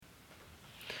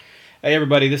Hey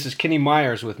everybody, this is Kenny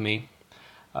Myers with me.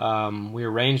 We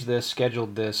arranged this,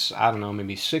 scheduled this, I don't know,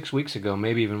 maybe 6 weeks ago,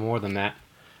 maybe even more than that.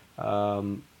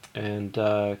 And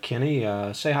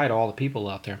Kenny, say hi to all the people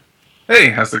out there. Hey,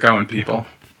 how's it going, people?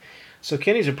 So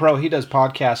Kenny's a pro. He does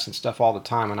podcasts and stuff all the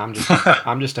time, and I'm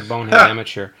just a bonehead A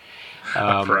amateur.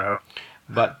 Um, pro.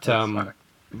 but That's um, funny.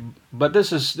 but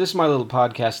this is my little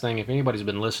podcast thing. If anybody's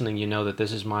been listening, you know that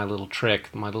this is my little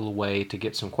trick, my little way to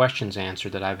get some questions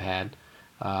answered that I've had.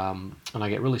 And I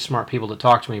get really smart people to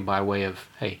talk to me by way of,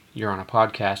 hey, you're on a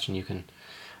podcast and you can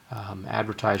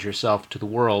advertise yourself to the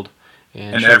world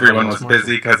and And show everybody everyone how was smart you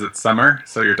busy because it's summer,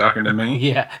 so you're talking to are. me?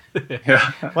 Yeah.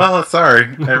 Yeah. Well, sorry,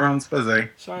 everyone's busy.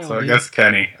 Sorry, So old I dude. guess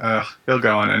Kenny, he'll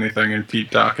go on anything and keep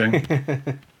talking.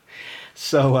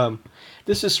 So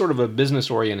this is sort of a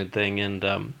business-oriented thing, and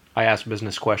I ask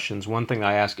business questions. One thing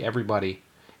I ask everybody,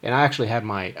 and I actually had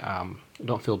my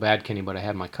don't feel bad, Kenny, but I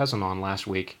had my cousin on last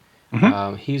week.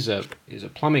 Hmm. He's a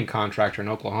plumbing contractor in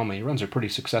Oklahoma. He runs a pretty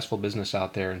successful business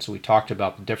out there, and so we talked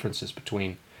about the differences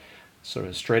between sort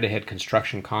of straight-ahead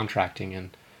construction contracting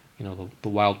and the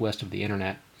wild west of the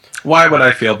internet. Why would Uh,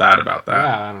 I feel bad about that?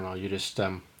 yeah, I don't know. It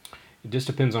just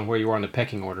depends on where you are in the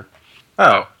pecking order.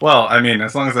 Oh, well, I mean,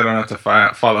 as long as I don't have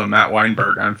to follow Matt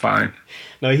Weinberg, I'm fine.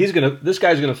 No, this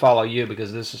guy's gonna follow you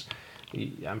because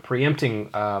I'm preempting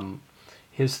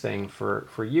his thing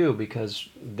for you because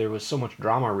there was so much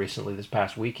drama recently this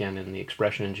past weekend in the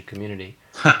expression engine community.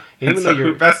 And And even though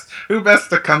so who best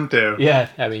to come to? yeah,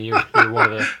 I mean you're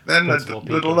one of the Then principal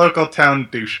the people. local town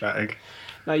douchebag.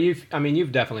 Now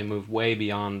you've definitely moved way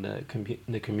beyond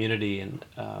the community, and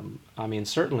I mean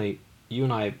certainly you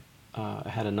and I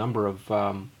had a number of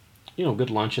good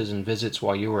lunches and visits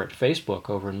while you were at Facebook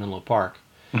over in Menlo Park,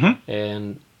 Hmm.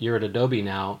 and you're at Adobe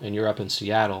now, and you're up in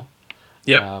Seattle.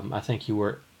 Yep, I think you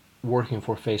were working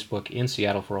for Facebook in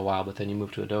Seattle for a while, but then you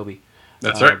moved to Adobe.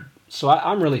 that's right. So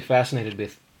I'm really fascinated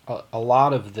with a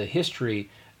lot of the history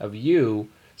of you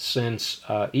since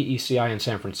EECI in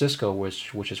San Francisco,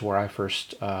 which is where I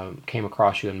first came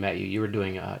across you and met you. You were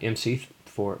doing MC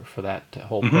for that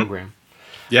whole Hmm. program.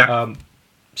 Yeah. Um,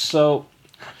 so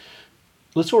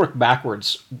let's work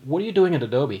backwards. What are you doing at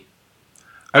Adobe?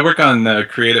 I work on the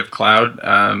Creative Cloud,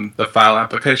 the file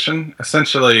application.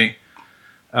 Essentially,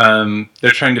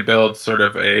 they're trying to build sort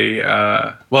of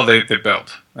well, they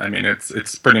built. I mean,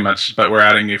 it's pretty much, but we're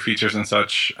adding new features and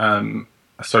such.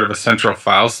 Sort of a central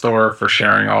file store for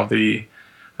sharing all the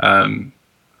um,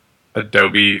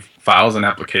 Adobe files and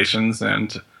applications,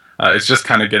 and it's just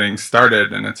kind of getting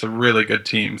started, and it's a really good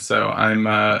team. So I'm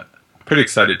pretty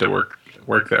excited to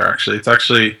work there. Actually, it's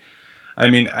actually, I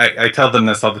mean, I tell them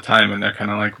this all the time, and they're kind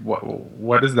of like,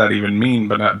 "What does that even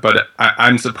mean?"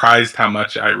 I'm surprised how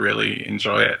much I really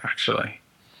enjoy it. Actually,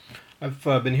 I've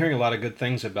been hearing a lot of good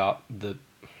things about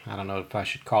I don't know if I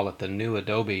should call it the new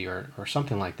Adobe or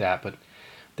something like that, but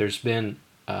there's been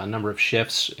a number of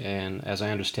shifts, and as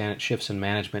I understand it, shifts in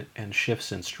management and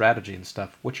shifts in strategy and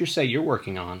stuff. What you say you're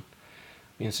working on, I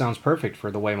mean, it sounds perfect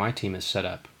for the way my team is set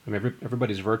up. I mean,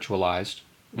 everybody's virtualized.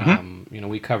 hmm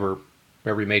We cover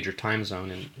every major time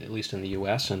zone, at least in the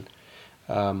U.S., and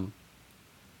um,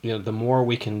 the more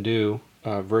we can do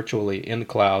virtually in the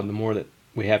cloud, the more that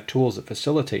we have tools that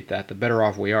facilitate that, the better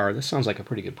off we are. This sounds like a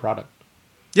pretty good product.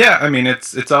 yeah. I mean,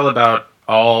 it's all about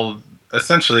all.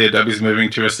 Essentially, Adobe's moving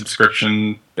to a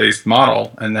subscription based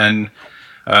model, and then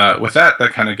with that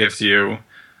kind of gives you,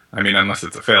 I mean, unless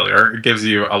it's a failure, it gives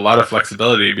you a lot of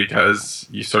flexibility because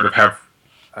you sort of have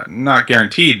not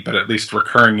guaranteed, but at least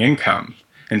recurring income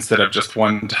instead of just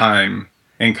one time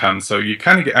income. So you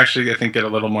kind of actually, I think, get a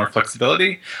little more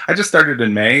flexibility. I just started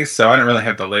in May, so I don't really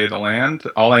have the lay of the land.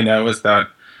 All I know is that,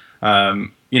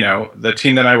 the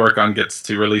team that I work on gets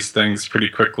to release things pretty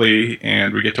quickly,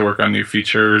 and we get to work on new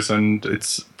features, and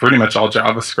it's pretty much all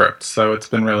JavaScript. So it's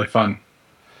been really fun.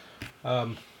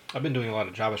 Um, I've been doing a lot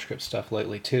of JavaScript stuff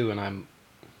lately too, and I'm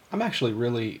actually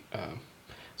really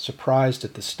surprised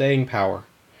at the staying power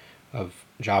of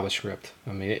JavaScript.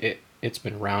 I mean, it's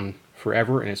been around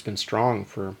forever and it's been strong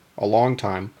for a long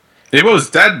time. It was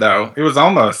dead though. It was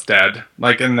almost dead,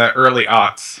 like in the early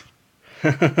aughts.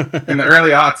 In the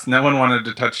early aughts, no one wanted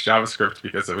to touch JavaScript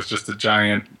because it was just a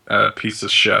giant piece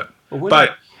of shit. But when did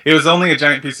But it was only a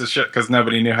giant piece of shit because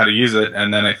nobody knew how to use it.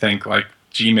 And then I think like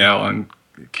Gmail and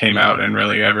came yeah out, and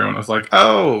really everyone was like,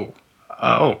 "Oh,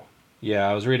 oh, yeah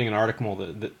I was reading an article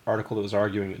that was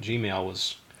arguing that Gmail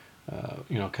was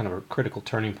kind of a critical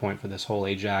turning point for this whole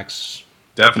Ajax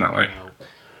definitely." you know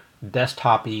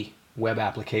desktop-y web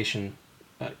application.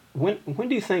 When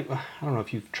do you think? I don't know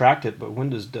if you've tracked it, but when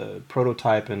does the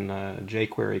prototype and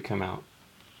jQuery come out?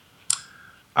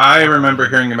 I remember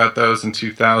hearing about those in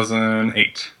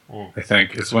 2008. Mm. I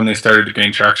think is when they started to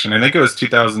gain traction. I think it was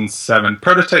 2007.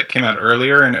 Prototype came out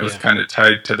earlier, and it was Yeah, kind of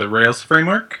tied to the Rails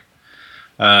framework.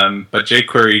 But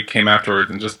jQuery came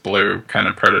afterwards and just blew kind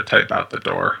of Prototype out the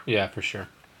door. yeah, for sure.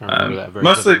 I remember that very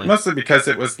Mostly, vividly. mostly because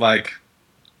it was like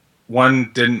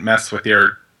one didn't mess with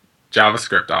your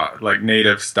JavaScript like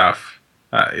native stuff.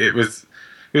 It was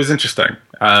interesting.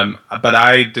 But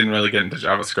I didn't really get into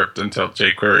JavaScript until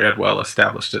jQuery had well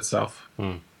established itself.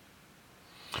 Hmm.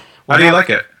 How Well, do you now, like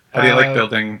it? How do you like uh,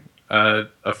 building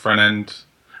a front end?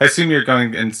 I assume you're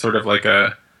going in sort of like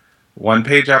a one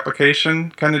page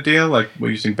application kind of deal, like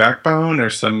we're using Backbone or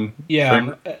some yeah,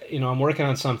 framework. I'm working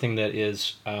on something that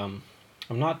is.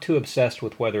 I'm not too obsessed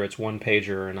with whether it's one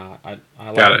pager or not. I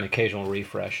like Got an it. occasional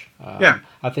refresh. Yeah,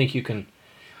 I think you can.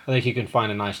 I think you can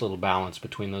find a nice little balance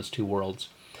between those two worlds.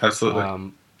 absolutely.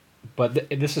 Um, but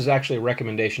this is actually a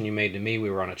recommendation you made to me. We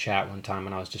were on a chat one time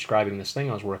and I was describing this thing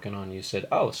I was working on. You said,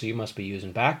 "Oh, so you must be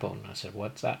using Backbone." And I said,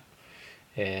 "What's that?"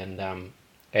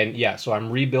 And yeah, so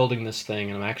I'm rebuilding this thing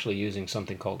and I'm actually using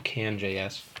something called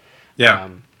CanJS. Yeah,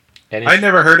 Um, and I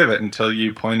never heard of it until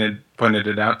you pointed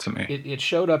it out to me. it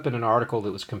showed up in an article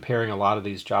that was comparing a lot of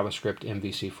these JavaScript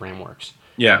MVC frameworks,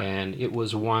 Yeah, and it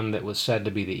was one that was said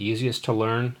to be the easiest to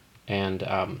learn, and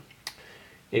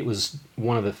it was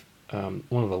one of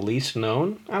the least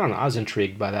known. I don't know. I was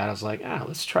intrigued by that. I was like,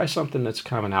 let's try something that's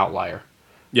kind of an outlier.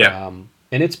 yeah,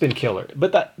 And it's been killer.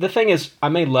 But the thing is, I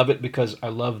may love it because I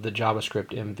love the JavaScript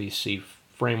MVC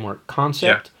framework yeah.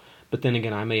 concept. But then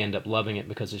again, I may end up loving it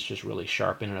because it's just really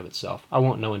sharp in and of itself. I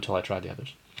won't know until I try the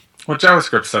others. Well,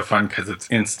 JavaScript's so fun because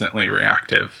it's instantly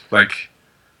reactive. Like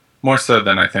more so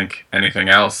than I think anything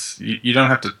else. You don't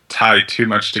have to tie too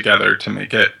much together to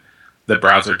make it the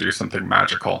browser do something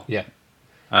magical. Yeah,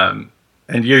 Um,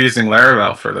 and you're using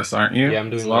Laravel for this, aren't you? yeah,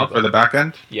 I'm As doing well for Laravel. the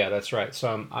backend. Yeah, that's right.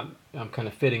 So I'm kind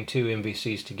of fitting two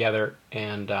MVCs together,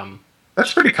 and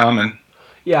That's pretty common.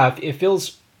 yeah, it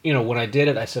feels. When I did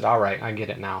it, I said, "All right, I get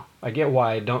it now. I get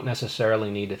why I don't necessarily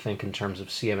need to think in terms of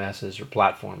CMSs or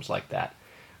platforms like that.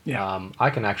 Yeah. I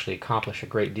can actually accomplish a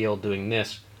great deal doing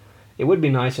this. It would be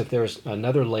nice if there was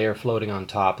another layer floating on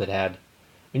top that had. I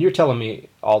mean, you're telling me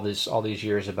all these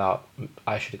years about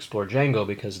I should explore Django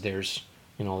because there's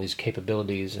all these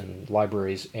capabilities and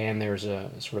libraries, and there's a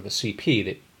sort of a CP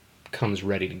that comes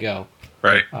ready to go.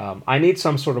 Right. I need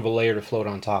some sort of a layer to float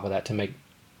on top of that to make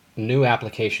new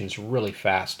applications really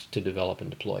fast to develop and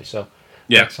deploy. So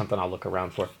Yeah. that's something I'll look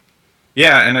around for.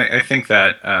 Yeah, and I think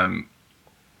that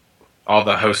all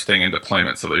the hosting and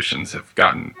deployment solutions have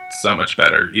gotten so much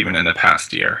better, even in the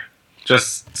past year.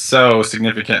 Just so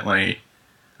significantly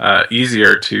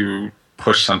easier to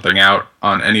push something out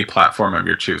on any platform of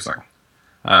your choosing.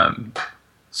 Um,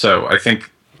 so I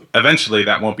think eventually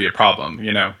that won't be a problem.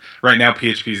 Right now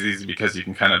PHP is easy because you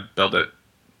can kind of build it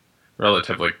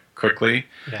relatively quickly,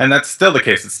 Yeah. and that's still the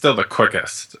case. It's still the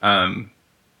quickest to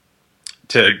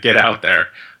get out there.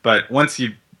 But once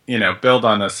you build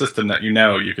on a system that you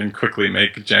can quickly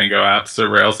make Django apps or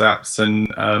Rails apps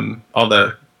and all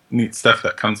the neat stuff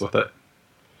that comes with it.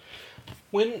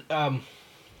 When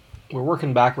we're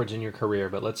working backwards in your career,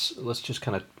 but let's just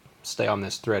kind of stay on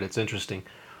this thread. It's interesting.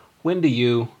 When do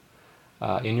you,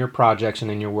 in your projects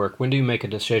and in your work, when do you make a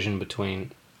decision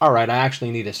between, all right, I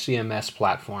actually need a CMS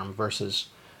platform versus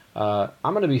I'm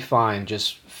going to be fine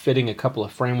just fitting a couple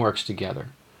of frameworks together?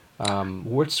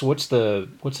 What's the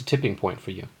tipping point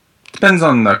for you? Depends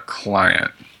on the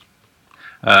client.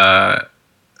 Uh,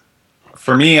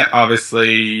 for me,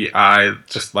 obviously, I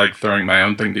just like throwing my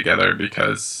own thing together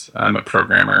because I'm a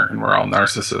programmer and we're all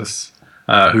narcissists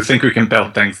who think we can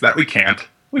build things that we can't.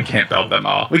 We can't build them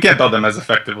all. We can't build them as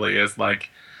effectively as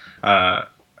uh,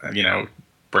 you know,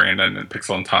 Brandon and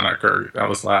Pixel and Tonic or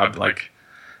Ellis Lab. Like,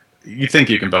 you think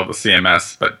you can build a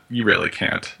CMS, but you really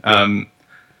can't.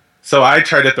 So I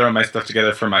try to throw my stuff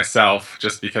together for myself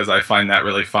just because I find that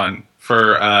really fun.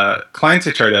 For clients,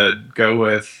 I try to go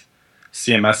with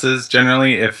CMSs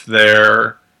generally if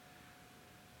they're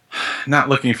not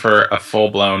looking for a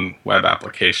full-blown web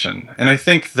application. And I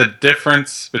think the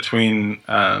difference between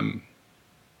I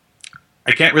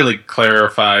can't really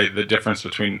clarify the difference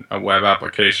between a web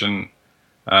application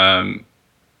and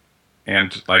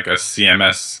like a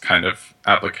CMS kind of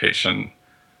application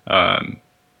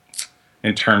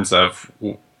in terms of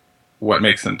what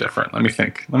makes them different. Let me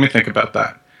think. Let me think about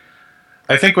that.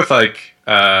 I think with like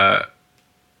a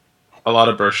lot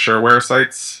of brochureware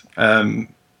sites,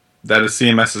 that a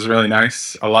CMS is really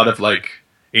nice. A lot of like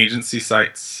agency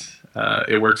sites,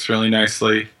 it works really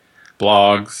nicely.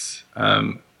 Blogs,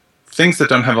 things that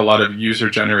don't have a lot of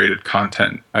user-generated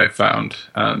content. I've found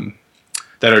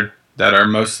that are that are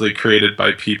mostly created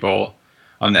by people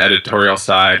on the editorial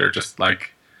side, or just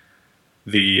like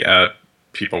the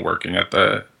people working at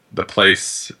the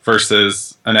place,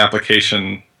 versus an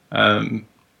application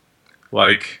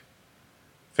like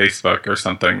Facebook or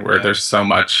something where there's so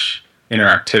much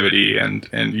interactivity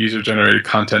and user generated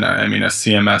content. I mean, a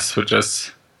CMS would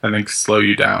just, I think, slow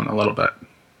you down a little bit.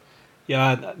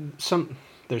 Yeah,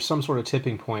 there's some sort of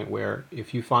tipping point where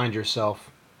if you find yourself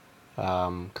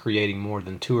creating more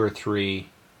than 2 or 3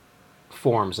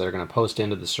 forms that are going to post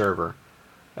into the server,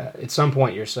 at some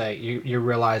point you're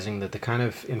realizing that the kind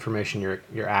of information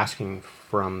you're asking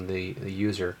from the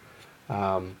user,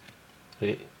 um,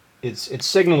 it's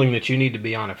signaling that you need to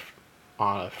be on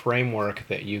a framework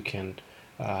that you can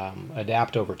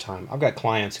adapt over time. I've got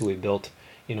clients who we built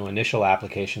initial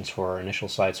applications for, initial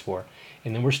sites for,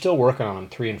 and then we're still working on them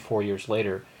 3 and 4 years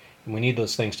later, and we need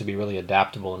those things to be really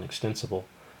adaptable and extensible.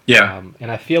 Yeah.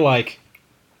 And I feel like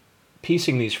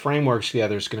piecing these frameworks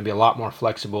together is going to be a lot more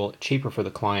flexible, cheaper for the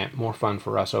client, more fun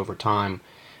for us over time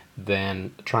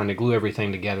than trying to glue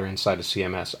everything together inside a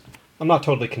CMS. I'm not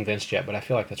totally convinced yet, but I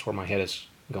feel like that's where my head is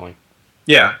going.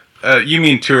 Yeah. You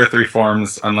mean 2 or 3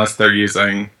 forms, unless they're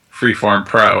using Freeform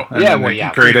Pro. And Yeah, they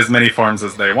can create as many forms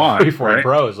as they want. Freeform right?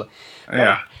 Pro is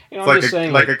Yeah. I'm It's just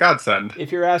saying, like a godsend.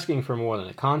 if you're asking for more than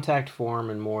a contact form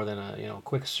and more than a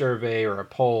quick survey or a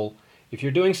poll, if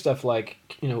you're doing stuff like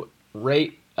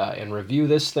rate and review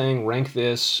this thing, rank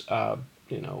this, add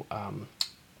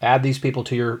these people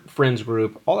to your friends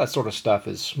group, all that sort of stuff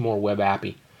is more web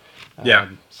appy. Yeah.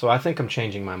 So I think I'm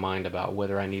changing my mind about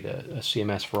whether I need a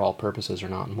CMS for all purposes or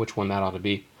not, and which one that ought to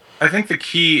be. I think the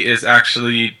key is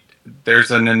actually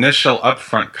there's an initial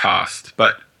upfront cost,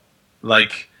 but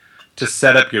like to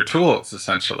set up your tools,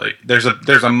 essentially, there's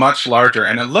a much larger,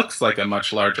 and it looks like a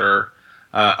much larger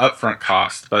upfront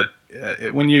cost. But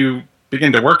when you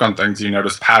begin to work on things, you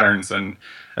notice patterns, and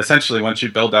essentially once you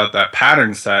build out that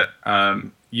pattern set,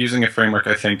 using a framework,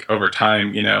 I think over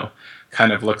time,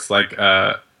 kind of looks like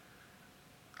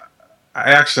I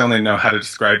actually only know how to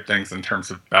describe things in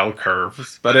terms of bell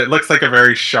curves, but it looks like a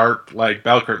very sharp, like,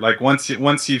 bell curve. Like once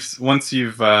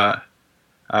you've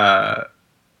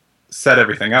set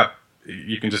everything up,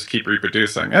 you can just keep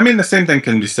reproducing. I mean, the same thing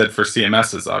can be said for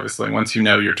CMSs. Obviously, once you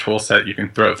know your tool set, you can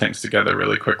throw things together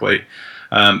really quickly.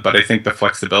 But I think the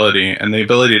flexibility and the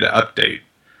ability to update,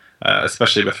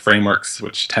 especially with frameworks,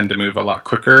 which tend to move a lot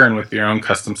quicker, and with your own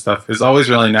custom stuff, is always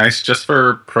really nice, just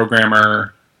for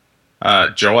programmer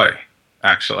joy.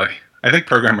 Actually, I think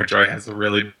programmer joy has a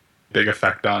really big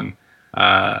effect on.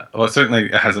 Well, certainly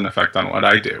it has an effect on what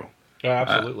I do. Yeah,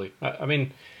 absolutely. I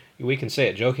mean, we can say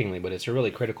it jokingly, but it's a really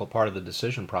critical part of the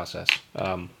decision process.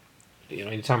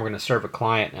 Anytime we're going to serve a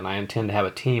client, and I intend to have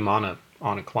a team on a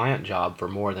client job for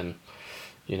more than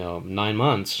 9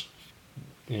 months,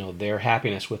 their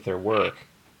happiness with their work,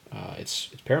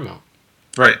 it's paramount.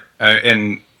 Right,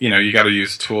 and you got to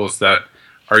use tools that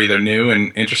are either new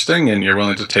and interesting, and you're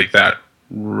willing to take that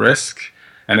risk.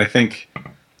 And I think,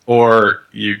 or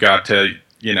you got to,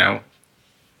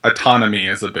 autonomy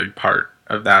is a big part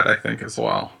of that, I think, as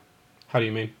well. How do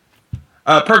you mean?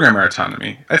 Programmer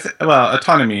autonomy.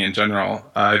 Autonomy in general,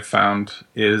 I've found,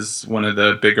 is one of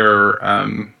the bigger,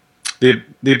 the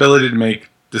ability to make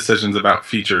decisions about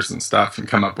features and stuff and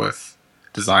come up with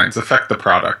designs, affect the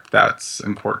product. That's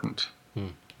important.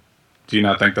 Do you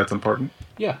not think that's important?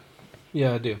 Yeah,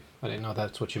 I do. I didn't know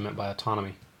that's what you meant by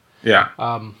autonomy. Yeah.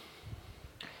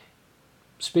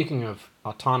 Speaking of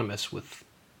autonomous with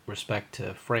respect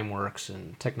to frameworks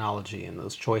and technology and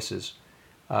those choices,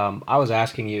 I was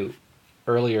asking you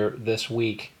earlier this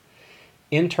week,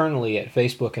 internally at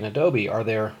Facebook and Adobe, are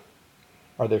there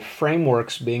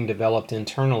frameworks being developed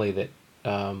internally that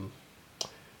are?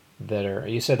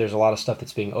 You said there's a lot of stuff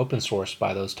that's being open sourced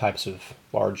by those types of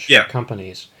large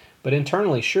companies. But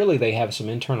internally, surely they have some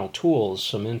internal tools,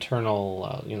 some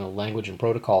internal language and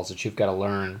protocols that you've got to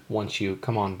learn once you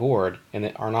come on board, and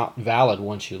that are not valid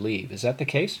once you leave. Is that the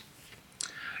case?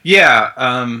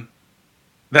 Yeah,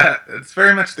 it's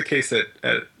very much the case at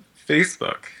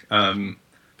Facebook.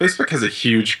 Facebook has a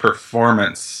huge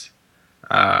performance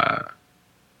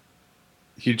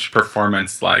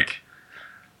like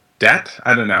debt.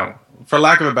 I don't know. For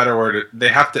lack of a better word,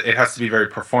 it has to be very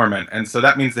performant, and so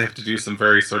that means they have to do some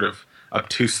very sort of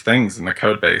obtuse things in the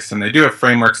code base. And they do have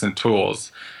frameworks and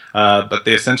tools, but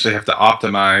they essentially have to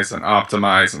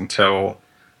optimize until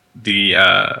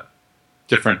the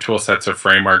different tool sets or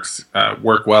frameworks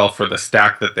work well for the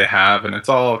stack that they have, and it's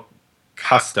all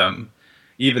custom.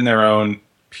 Even their own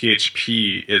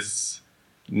PHP is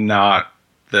not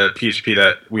the PHP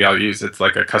that we all use. It's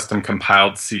like a custom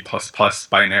compiled C++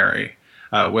 binary.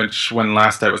 which when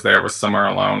last I was there was somewhere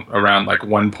around like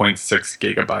 1.6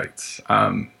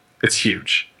 gigabytes. It's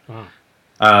huge. Wow.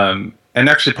 And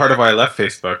actually, part of why I left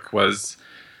Facebook was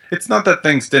it's not that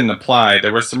things didn't apply.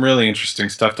 There was some really interesting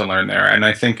stuff to learn there, and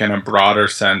I think in a broader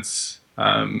sense,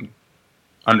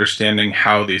 understanding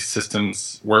how these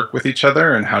systems work with each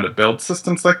other and how to build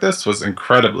systems like this was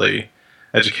incredibly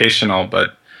educational.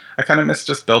 But I kind of miss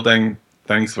just building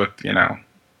things with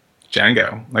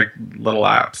Django, like little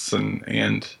apps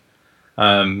and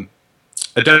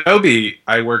Adobe.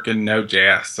 I work in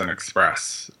Node.js and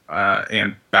Express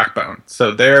and Backbone,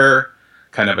 so they're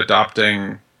kind of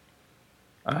adopting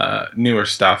newer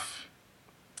stuff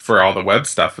for all the web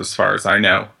stuff, as far as I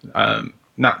know.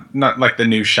 Not like the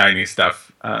new shiny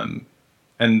stuff.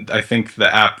 And I think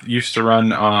the app used to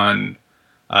run on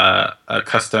a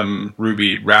custom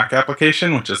Ruby Rack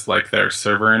application, which is like their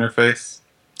server interface,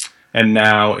 and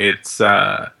now it's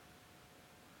running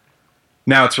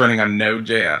on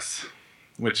Node.js,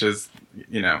 which is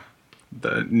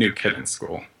the new kid in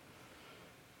school.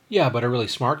 Yeah, but a really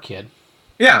smart kid.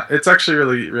 Yeah, it's actually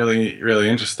really, really, really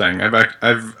interesting.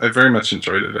 I've very much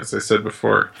enjoyed it, as I said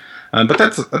before. But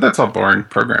that's all boring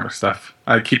programmer stuff.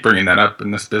 I keep bringing that up in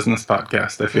this business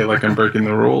podcast. I feel like I'm breaking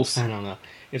the rules. I don't know.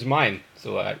 It's mine,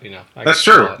 so that's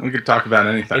true. We could talk about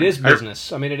anything. It is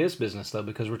business. It is business though,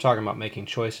 because we're talking about making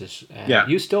choices. And yeah.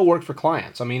 You still work for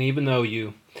clients. Even though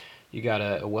you got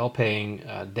a well-paying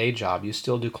day job, you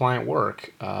still do client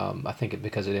work. I think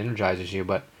because it energizes you.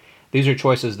 But these are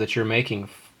choices that you're making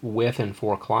with and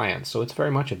for clients, so it's very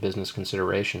much a business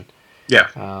consideration. Yeah.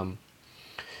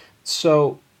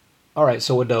 So, all right.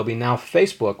 So Adobe, now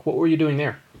Facebook. What were you doing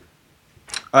there?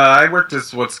 I worked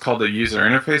as what's called a user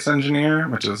interface engineer,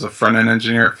 which is a front-end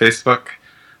engineer at Facebook.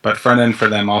 But front-end for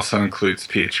them also includes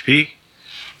PHP.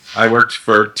 I worked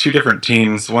for two different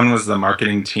teams. One was the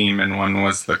marketing team, and one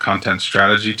was the content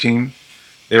strategy team.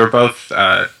 They were both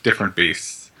different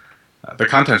beasts. The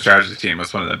content strategy team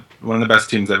was one of the best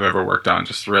teams I've ever worked on.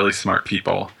 Just really smart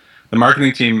people. The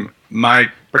marketing team,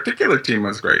 my particular team,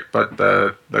 was great, but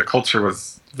the culture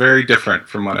was very different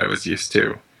from what I was used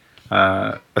to.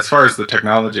 As far as the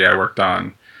technology I worked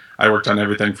on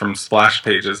everything from splash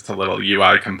pages to little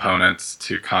UI components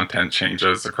to content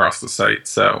changes across the site.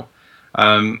 So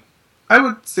I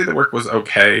would say the work was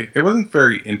okay. It wasn't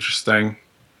very interesting.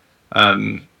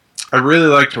 I really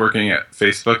liked working at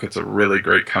Facebook. It's a really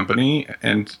great company,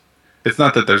 and it's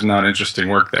not that there's not interesting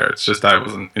work there. It's just I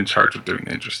wasn't in charge of doing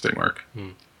the interesting work.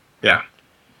 Yeah.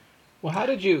 Well, how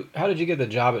did you get the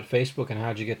job at Facebook, and how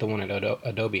did you get the one at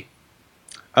Adobe?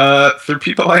 Through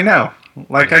people I know.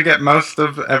 Like, I get most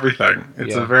of everything.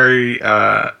 It's a very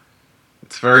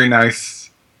it's very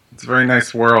nice. It's a very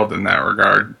nice world in that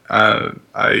regard.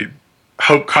 I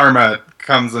hope karma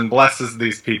comes and blesses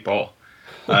these people.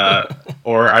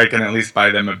 Or I can at least buy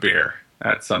them a beer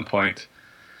at some point.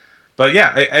 But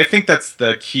yeah, I think that's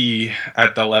the key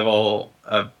at the level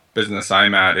of business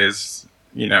I'm at is,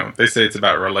 they say it's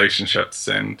about relationships,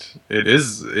 and it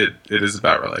is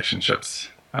about relationships.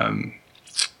 I'm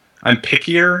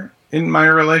pickier in my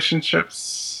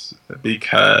relationships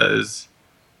because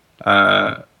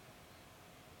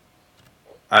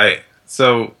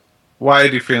why I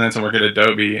do freelance and work at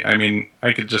Adobe,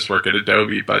 I could just work at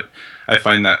Adobe, but I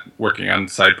find that working on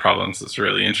side problems is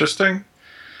really interesting.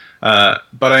 But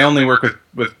I only work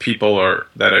with people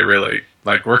that I really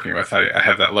like working with. I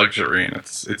have that luxury, and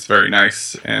it's very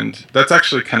nice. And that's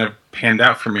actually kind of panned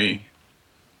out for me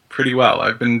pretty well.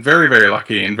 I've been very, very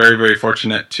lucky and very, very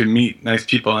fortunate to meet nice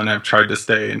people, and I've tried to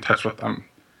stay in touch with them.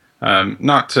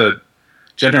 Not to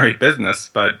generate business,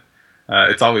 but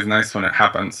it's always nice when it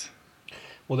happens.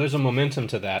 Well, there's a momentum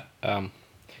to that. I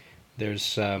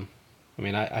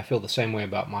feel the same way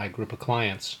about my group of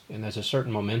clients, and there's a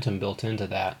certain momentum built into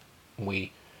that.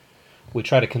 We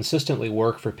try to consistently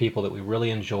work for people that we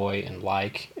really enjoy and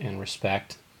like and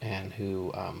respect, and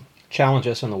who challenge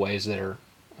us in the ways that are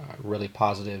really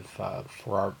positive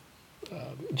for our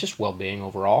just well-being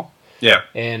overall. Yeah.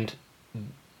 And,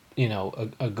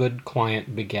 a good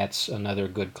client begets another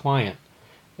good client.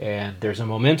 And there's a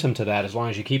momentum to that. As long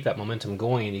as you keep that momentum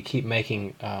going and you keep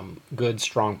making good,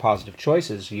 strong, positive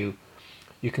choices, you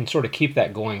can sort of keep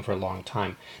that going for a long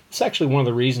time. It's actually one of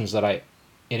the reasons that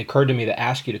it occurred to me to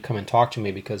ask you to come and talk to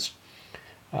me, because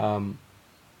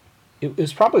it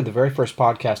was probably the very first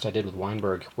podcast I did with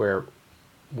Weinberg, where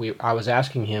I was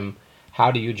asking him,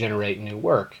 how do you generate new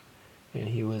work? And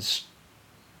he was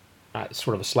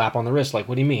sort of a slap on the wrist, like,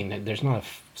 what do you mean? There's not a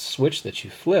switch that you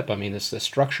flip. It's the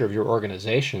structure of your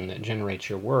organization that generates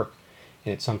your work,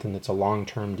 and it's something that's a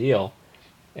long-term deal.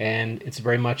 and it's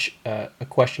very much a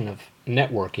question of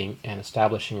networking and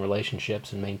establishing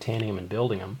relationships and maintaining them and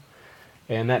building them.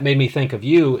 And that made me think of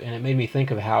you, and it made me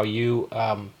think of how you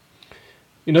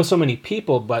know so many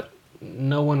people, but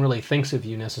no one really thinks of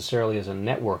you necessarily as a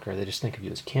networker. They just think of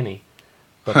you as Kenny.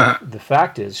 But the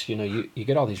fact is, you know, you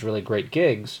get all these really great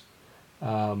gigs,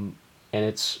 and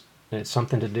it's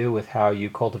something to do with how you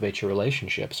cultivate your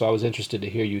relationship. So I was interested to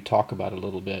hear you talk about it a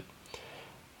little bit.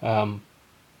 Um,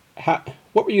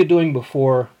 what were you doing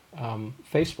before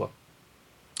Facebook?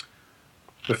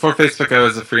 Before Facebook, I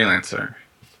was a freelancer,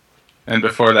 and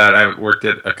before that, I worked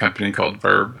at a company called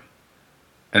Verb,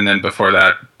 and then before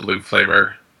that, Blue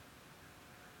Flavor,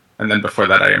 and then before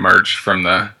that, I emerged from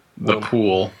the Well,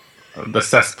 pool, the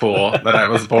cesspool that I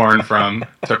was born from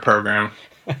to program.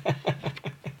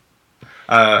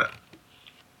 Uh,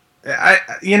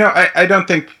 I don't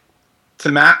think,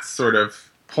 to Matt's sort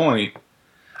of point,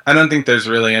 I don't think there's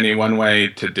really any one way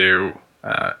to do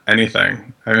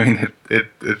anything. I mean,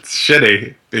 it's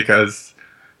shitty because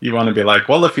you want to be like,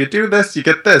 well, if you do this, you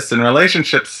get this, and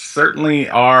relationships certainly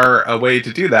are a way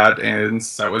to do that, and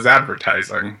so is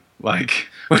advertising, like,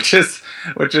 which is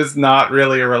not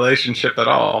really a relationship at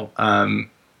all. And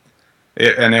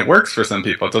it works for some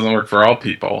people. It doesn't work for all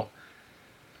people.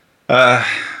 Uh,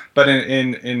 but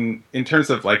in terms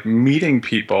of like meeting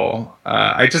people,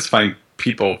 I just find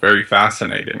people very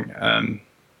fascinating.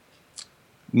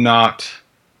 Not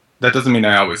That doesn't mean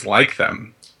I always like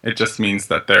them. It just means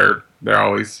that they're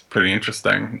always pretty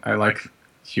interesting. I like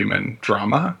human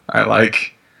drama.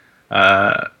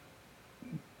 Uh,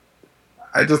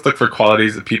 I just look for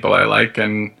qualities of people I like,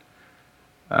 and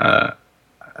uh,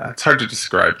 it's hard to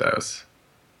describe those.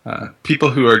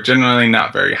 People who are generally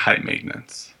not very high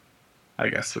maintenance, I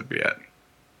guess, would be it.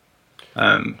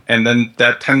 And then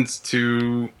that tends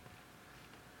to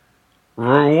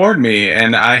reward me,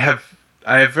 and I have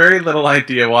very little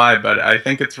idea why, but I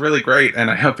think it's really great, and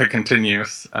I hope it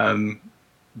continues.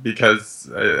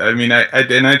 Because I mean,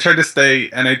 I try to stay,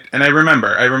 and I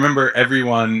remember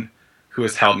everyone who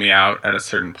has helped me out at a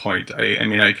certain point. I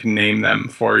mean, I can name them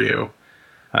for you,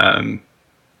 um,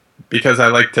 because I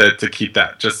like to keep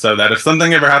that, just so that if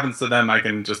something ever happens to them, I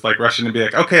can just like rush in and be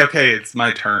like, okay, it's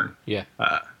my turn. yeah,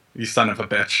 You son of a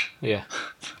bitch. yeah.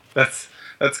 That's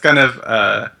that's kind of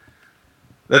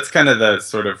the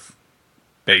sort of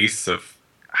base of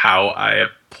how I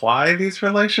apply these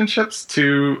relationships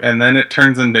to, and then it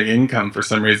turns into income for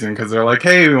some reason because they're like,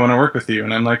 hey, we want to work with you,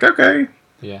 and I'm like, okay,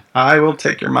 Yeah. I will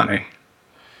take your money.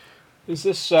 Is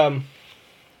this I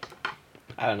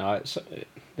don't know.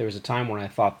 There was a time when I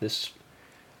thought this,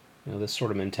 you know, this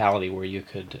sort of mentality where you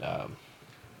could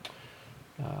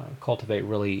cultivate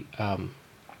really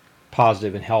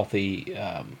positive and healthy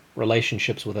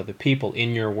relationships with other people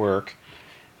in your work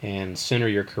and center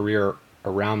your career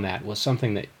around that was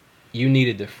something that you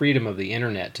needed the freedom of the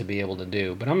internet to be able to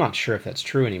do. But I'm not sure if that's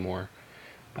true anymore.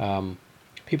 Um,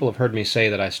 People have heard me say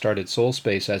that I started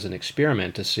SoulSpace as an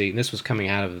experiment to see, and this was coming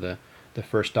out of the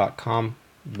first .com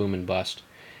boom and bust.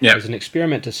 It Yeah, was an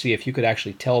experiment to see if you could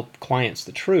actually tell clients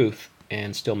the truth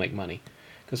and still make money.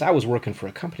 Because I was working for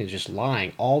a company just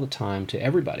lying all the time to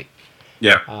everybody.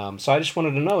 yeah. So I just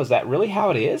wanted to know, is that really how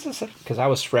it is? Is it because I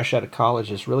was fresh out of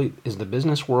college? Is the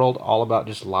business world all about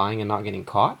just lying and not getting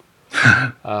caught?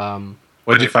 Um,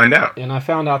 What'd you find out? and I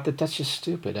found out that that's just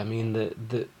stupid. I mean,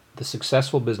 the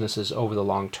successful businesses over the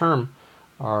long term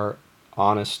are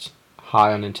honest,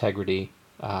 high on integrity,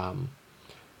 um,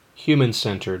 human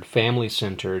centered, family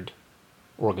centered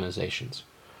organizations.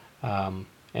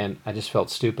 And I just felt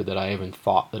stupid that I even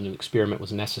thought that an experiment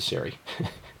was necessary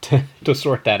to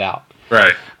sort that out.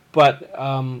 Right. But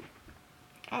I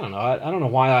don't know. I don't know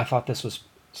why I thought this was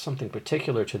something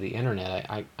particular to the internet.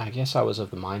 I guess I was of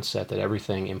the mindset that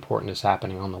everything important is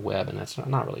happening on the web, and that's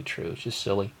not really true. It's just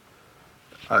silly.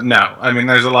 No, I mean,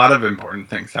 there's a lot of important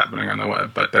things happening on the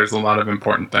web, but there's a lot of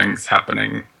important things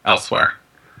happening elsewhere.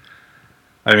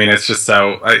 I mean, it's just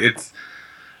it's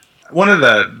one of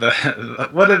the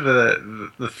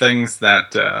things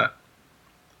that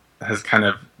has kind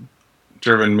of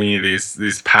driven me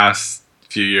these past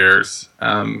few years,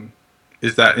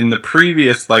 is that in the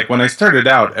previous, like when I started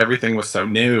out, everything was so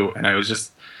new, and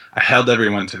I held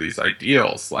everyone to these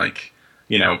ideals, like,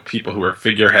 you know, people who were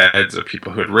figureheads or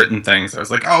people who had written things. I was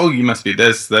like, oh, you must be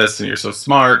this, and you're so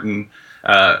smart, and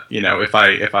you know, if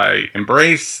I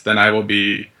embrace, then I will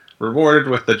be rewarded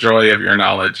with the joy of your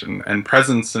knowledge and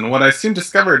presence. And what I soon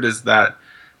discovered is that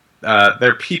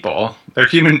they're people, they're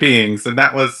human beings, and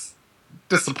that was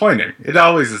disappointing. It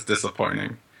always is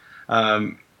disappointing.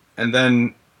 And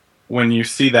then when you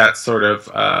see that sort of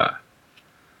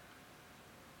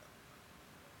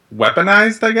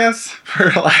weaponized, I guess,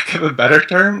 for lack of a better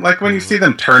term. Like when you see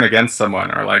them turn against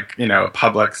someone, or like, you know, a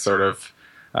public sort of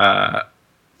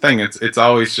thing, it's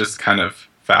always just kind of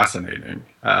fascinating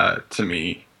to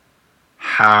me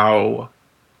how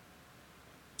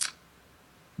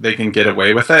they can get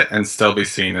away with it and still be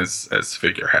seen as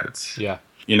figureheads. Yeah.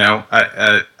 You know,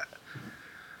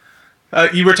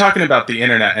 you were talking about the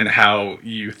internet and how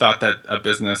you thought that a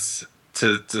business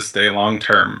to stay long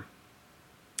term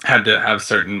had to have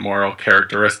certain moral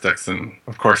characteristics, and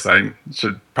of course I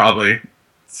should probably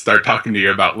start talking to you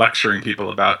about lecturing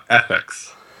people about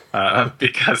ethics,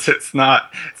 because it's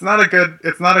not a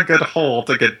good hole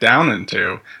to get down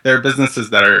into. There are businesses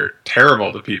that are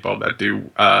terrible to people that do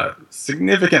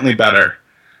significantly better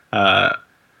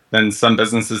than some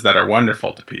businesses that are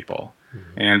wonderful to people.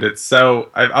 Mm-hmm. And it's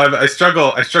so I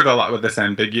struggle a lot with this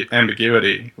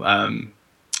ambiguity,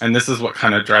 and this is what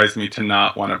kind of drives me to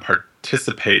not want to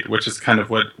participate, which is kind of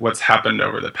what's happened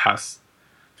over the past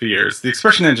few years. The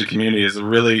expression engine community is a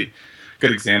really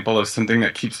good example of something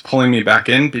that keeps pulling me back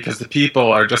in, because the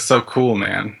people are just so cool,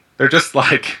 man. They're just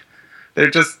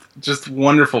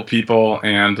wonderful people,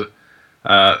 and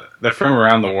they're from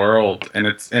around the world, and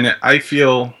I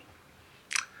feel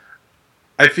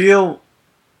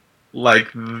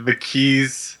like the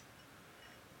keys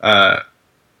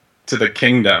to the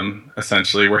kingdom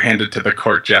essentially were handed to the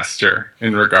court jester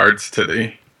in regards to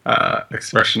the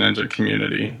expression engine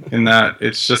community, in that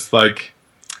it's just like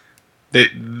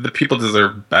the people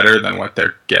deserve better than what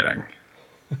they're getting.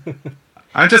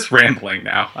 I'm just rambling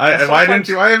now. Why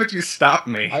haven't you stopped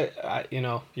me? I you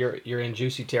know, you're in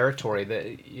juicy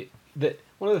territory.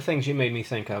 One of the things you made me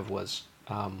think of was,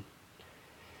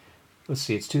 let's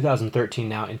see, it's 2013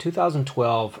 now. In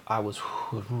 2012, I was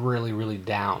really, really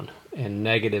down and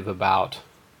negative about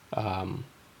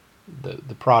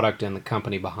the product and the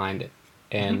company behind it.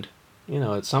 And, you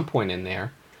know, at some point in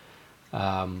there,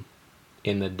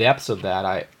 in the depths of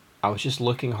that, I was just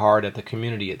looking hard at the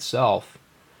community itself.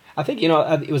 I think, you know,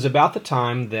 it was about the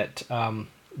time that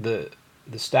the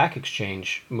Stack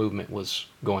Exchange movement was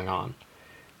going on.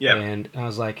 Yeah. And I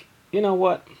was like, you know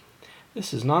what?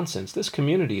 This is nonsense. This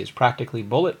community is practically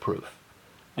bulletproof.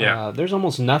 Yeah. There's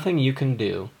almost nothing you can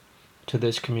do to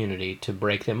this community to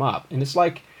break them up. And it's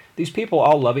like these people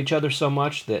all love each other so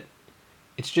much that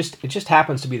it just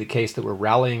happens to be the case that we're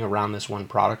rallying around this one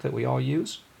product that we all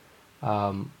use.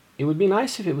 It would be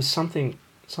nice if it was something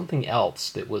else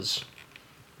that was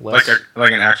less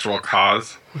like an actual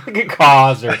cause. Like a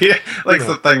cause, or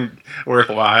something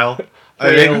worthwhile.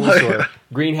 Whales or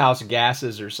greenhouse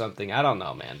gases or something. I don't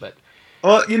know, man, but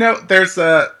well, you know, there's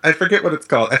I forget what it's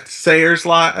called. Sayers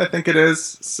Law, I think it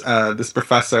is. This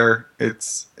professor,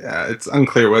 it's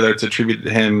unclear whether it's attributed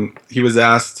to him. He was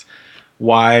asked,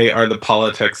 why are the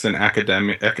politics in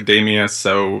academia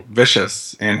so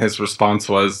vicious? And his response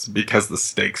was, because the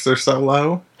stakes are so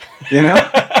low, you know?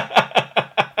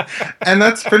 And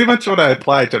that's pretty much what I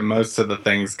apply to most of the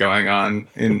things going on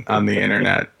on the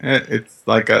internet. It's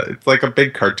like a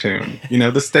big cartoon. You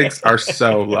know, the stakes are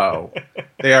so low.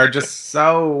 They are just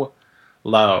so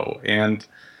low. And,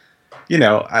 you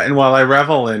know, and while I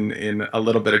revel in a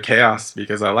little bit of chaos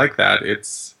because I like that,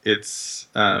 it's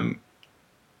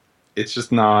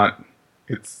just not,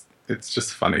 it's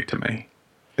just funny to me.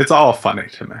 It's all funny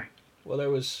to me. Well, there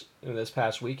was, this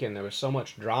past weekend, there was so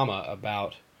much drama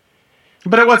about...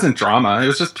 But it wasn't drama. It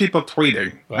was just people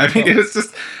tweeting. Well, I mean, it was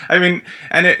just, and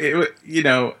it you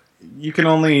know, you can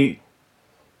only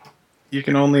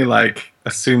like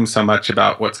assume so much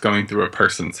about what's going through a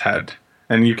person's head.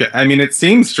 And it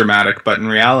seems dramatic, but in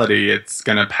reality, it's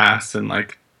going to pass in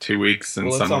like 2 weeks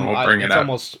and someone will bring it up.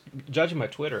 Almost, judging by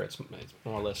Twitter, it's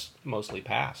more or less mostly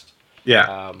past.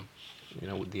 Yeah. You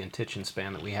know, with the attention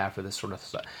span that we have for this sort of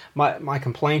stuff. My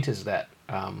complaint is that,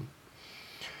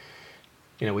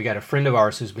 you know, we got a friend of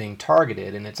ours who's being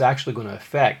targeted, and it's actually going to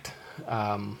affect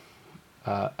a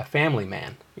family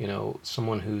man. You know,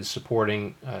 someone who's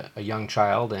supporting a young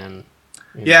child, and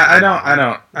I'm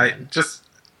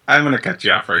going to cut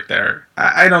you off right there.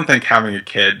 I don't think having a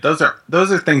kid, those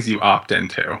are things you opt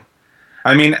into.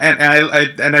 I mean,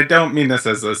 and I don't mean this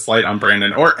as a slight on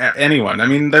Brandon or anyone. I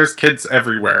mean, there's kids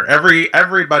everywhere.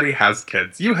 Everybody has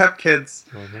kids. You have kids,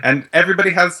 mm-hmm. and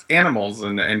everybody has animals,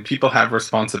 and people have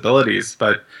responsibilities.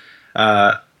 But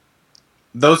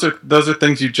those are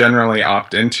things you generally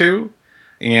opt into,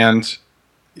 and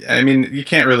I mean, you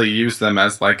can't really use them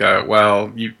as like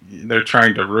they're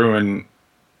trying to ruin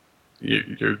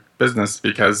your business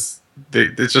because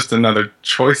it's just another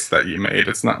choice that you made.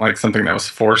 It's not like something that was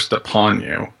forced upon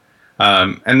you.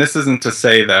 And this isn't to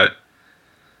say that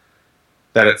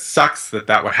it sucks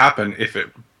that would happen if it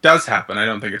does happen, I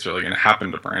don't think it's really going to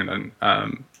happen to Brandon.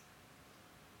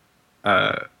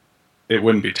 It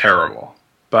wouldn't be terrible,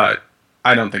 but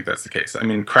I don't think that's the case. I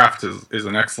mean, Kraft is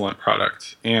an excellent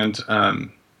product, and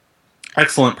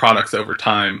excellent products over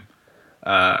time.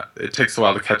 It takes a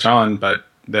while to catch on, but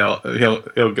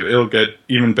it'll get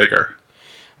even bigger.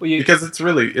 Well, Because it's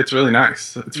really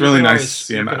nice. It's really nice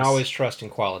CMS. You can always trust in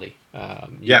quality.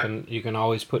 Yeah. You can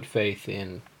always put faith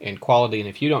in quality, and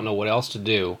if you don't know what else to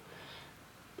do,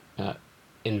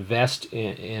 invest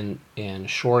in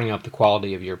shoring up the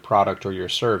quality of your product or your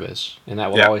service, and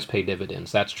that will always pay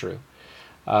dividends. That's true.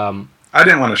 I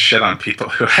didn't want to shit on people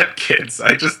who had kids.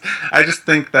 I just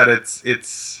think that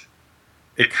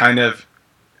it kind of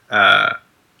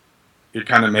you're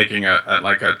kind of making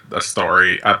a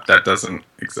story up that doesn't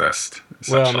exist.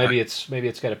 Well, maybe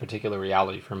it's got a particular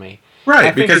reality for me.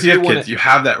 Right, because you have kids, you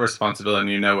have that responsibility,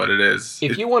 and you know what it is.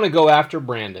 If you want to go after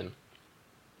Brandon,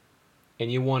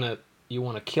 and you want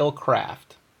to kill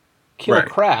Kraft,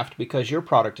 Kraft because your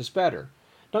product is better.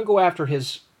 Don't go after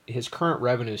his current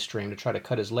revenue stream to try to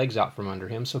cut his legs out from under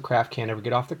him, so Kraft can't ever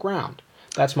get off the ground.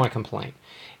 That's my complaint.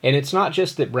 And it's not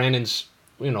just that Brandon's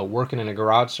working in a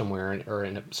garage somewhere or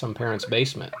in some parent's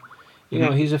basement.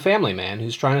 He's a family man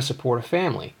who's trying to support a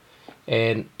family.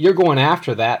 And you're going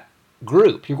after that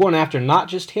group. You're going after not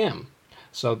just him.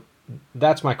 So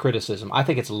that's my criticism. I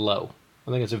think it's low.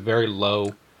 I think it's a very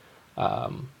low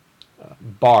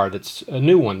bar. That's a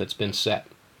new one that's been set.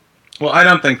 Well, I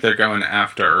don't think they're going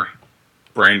after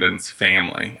Brandon's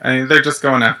family. I mean, they're just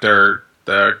going after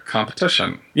the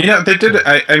competition. They did.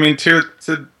 I mean, to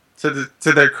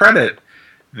their credit,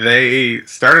 they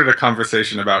started a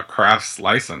conversation about Kraft's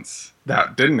license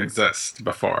that didn't exist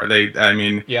before.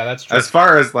 Yeah, that's true. As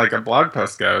far as like a blog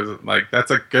post goes, like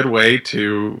that's a good way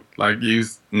to like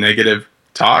use negative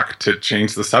talk to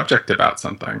change the subject about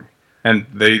something. And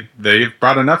they've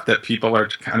brought enough that people are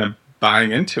kind of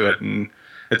buying into it, and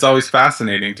it's always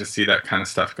fascinating to see that kind of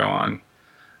stuff go on.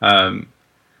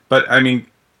 But I mean,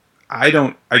 I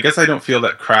guess I don't feel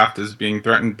that Kraft is being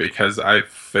threatened, because I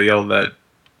feel that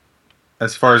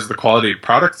as far as the quality of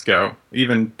products go,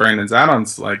 even Brandon's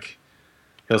add-ons, like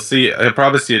he'll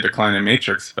probably see a decline in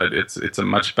Matrix, but it's a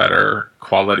much better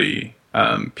quality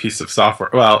piece of software.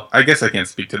 Well, I guess I can't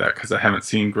speak to that because I haven't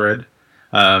seen Grid,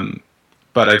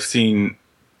 but I've seen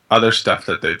other stuff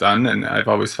that they've done, and I've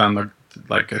always found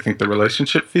I think the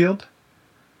relationship field.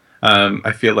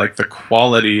 I feel like the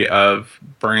quality of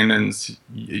Brandon's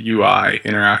UI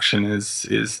interaction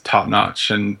is top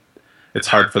notch, and it's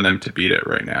hard for them to beat it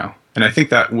right now. And I think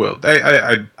that will.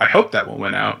 I hope that will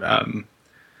win out.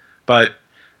 But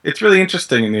it's really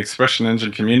interesting in the Expression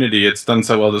Engine community. It's done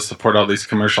so well to support all these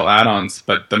commercial add-ons,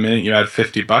 but the minute you add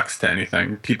 $50 to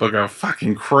anything, people go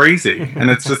fucking crazy.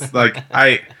 And it's just like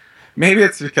maybe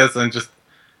it's because I'm just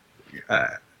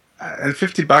and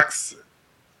 $50.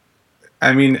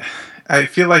 I mean, I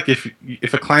feel like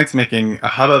if a client's making a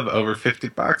hubbub over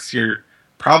 $50, you're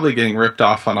probably getting ripped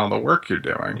off on all the work you're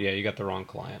doing. Yeah, you got the wrong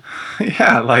client.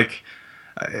 Yeah, like,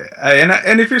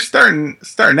 and if you're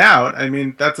starting out, I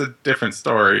mean, that's a different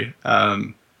story.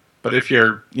 But if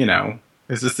you're,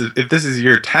 if this is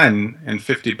year 10 and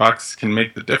 $50 can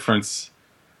make the difference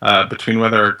between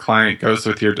whether a client goes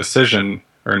with your decision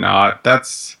or not,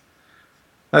 that's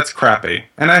crappy.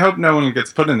 And I hope no one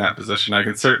gets put in that position. I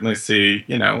can certainly see,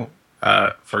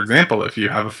 for example, if you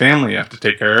have a family you have to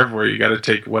take care of, where you got to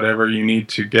take whatever you need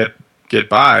to get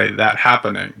by, that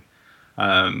happening.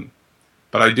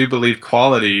 But I do believe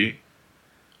quality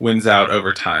wins out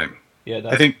over time. Yeah,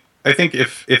 I think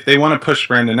if they want to push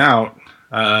Brandon out,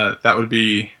 that would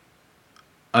be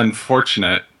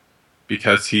unfortunate,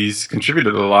 because he's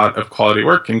contributed a lot of quality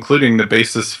work, including the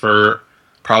basis for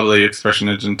probably Expression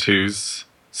Engine 2's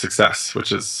success,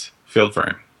 which is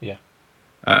FieldFrame. Yeah.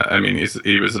 I mean,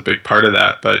 he was a big part of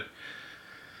that, but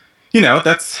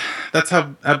that's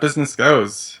how business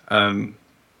goes.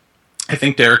 I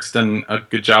think Derek's done a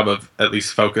good job of at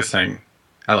least focusing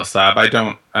LSLab.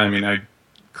 I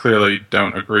clearly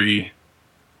don't agree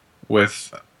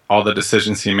with all the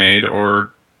decisions he made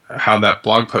or how that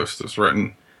blog post was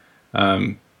written.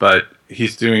 But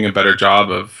he's doing a better job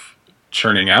of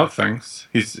churning out things.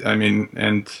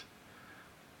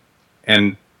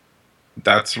 And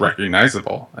that's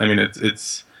recognizable. I mean,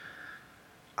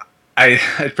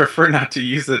 I'd prefer not to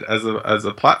use it as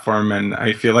a platform, and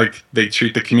I feel like they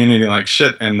treat the community like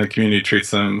shit, and the community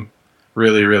treats them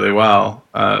really, really well.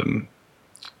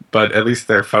 But at least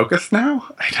they're focused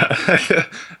now.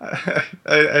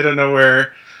 I don't know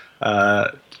where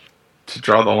to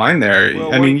draw the line there.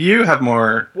 Well, you have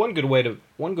more. One good way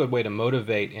to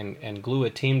motivate and glue a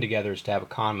team together is to have a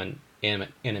common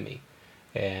enemy.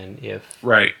 And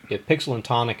Right. if Pixel and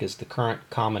Tonic is the current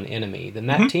common enemy, then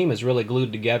that Hmm. team is really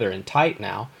glued together and tight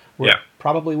now, where it Yeah.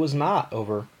 probably was not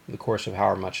over the course of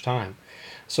however much time.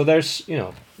 So there's,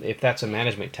 if that's a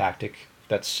management tactic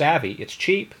that's savvy, it's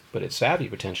cheap, but it's savvy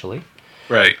potentially.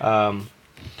 Right.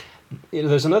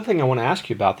 There's another thing I want to ask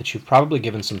you about that you've probably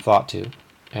given some thought to,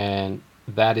 and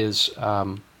that is,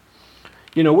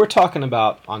 we're talking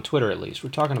about, on Twitter at least, we're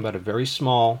talking about a very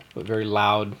small but very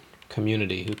loud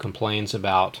community who complains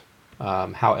about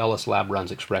how Ellis Lab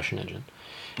runs Expression Engine.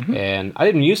 Hmm. And I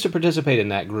didn't used to participate in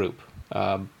that group,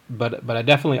 but I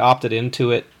definitely opted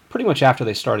into it pretty much after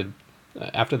they started,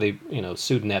 after they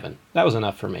sued Nevin. That was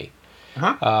enough for me.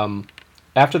 Uh-huh.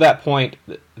 After that point,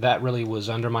 that really was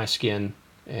under my skin,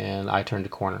 and I turned a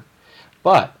corner.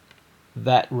 But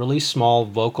that really small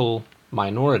vocal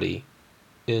minority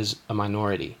is a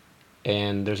minority,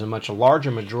 and there's a much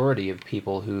larger majority of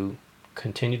people who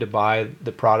continue to buy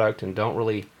the product and don't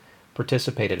really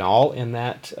participate at all in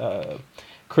that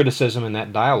criticism and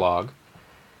that dialogue.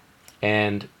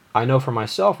 And I know for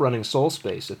myself running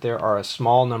SoulSpace that there are a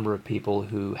small number of people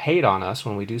who hate on us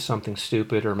when we do something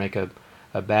stupid or make a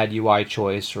bad UI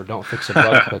choice or don't fix a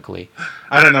bug quickly.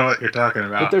 I don't know what you're talking But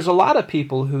about. there's a lot of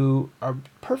people who are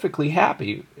perfectly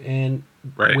happy, and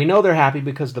Right. we know they're happy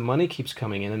because the money keeps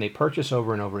coming in and they purchase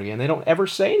over and over again. They don't ever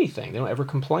say anything. They don't ever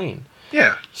complain.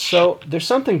 Yeah. So there's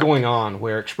something going on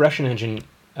where Expression Engine,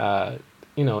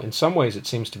 in some ways it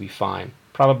seems to be fine.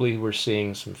 Probably we're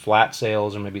seeing some flat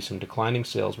sales or maybe some declining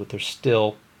sales, but there's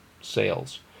still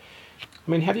sales.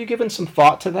 I mean, have you given some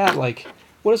thought to that? Like,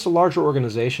 what does a larger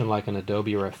organization like an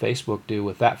Adobe or a Facebook do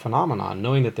with that phenomenon,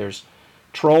 knowing that there's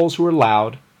trolls who are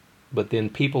loud, but then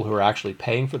people who are actually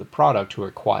paying for the product who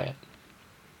are quiet?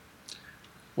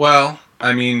 Well,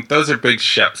 I mean, those are big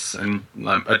ships, and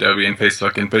Adobe and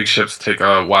Facebook, and big ships take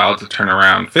a while to turn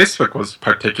around. Facebook was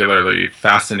particularly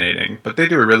fascinating, but they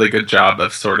do a really good job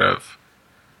of sort of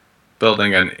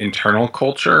building an internal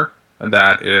culture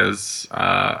that is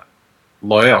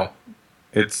loyal.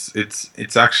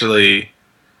 It's actually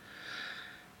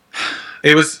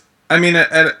it was. I mean,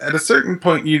 at a certain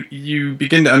point, you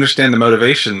begin to understand the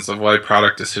motivations of why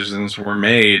product decisions were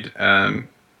made.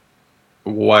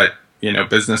 What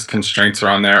business constraints are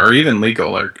on there, or even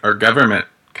legal or government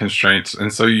constraints,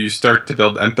 and so you start to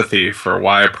build empathy for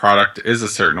why a product is a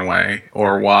certain way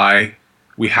or why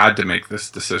we had to make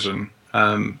this decision,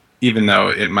 even though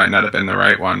it might not have been the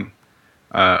right one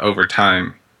over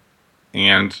time.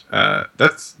 And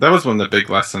that was one of the big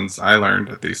lessons I learned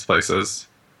at these places.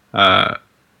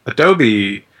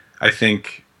 Adobe, I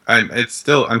think I'm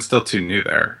still too new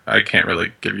there. I can't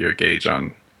really give you a gauge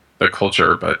on the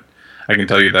culture, but I can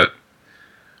tell you that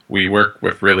we work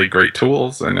with really great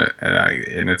tools, and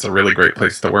it's a really great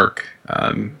place to work.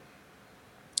 And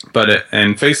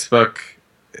Facebook,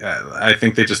 I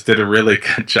think they just did a really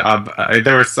good job.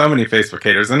 There were so many Facebook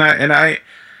haters, and I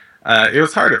it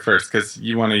was hard at first because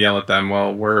you want to yell at them.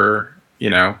 Well, we're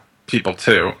people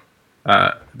too.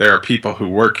 There are people who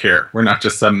work here. We're not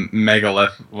just some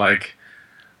megalith like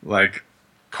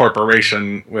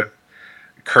corporation with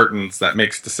curtains that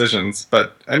makes decisions.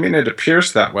 But I mean, it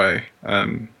appears that way.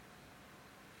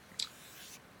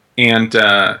 And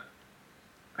I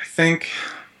think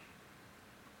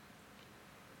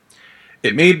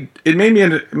it made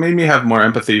me have more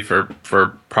empathy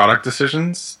for product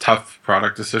decisions, tough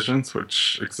product decisions,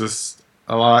 which exist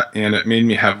a lot, and it made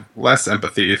me have less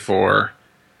empathy for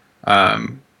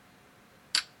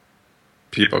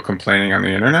people complaining on the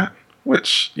internet,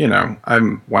 which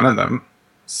I'm one of them.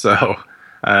 So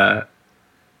I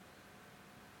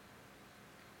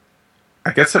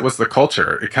guess it was the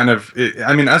culture.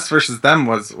 I mean, us versus them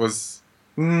was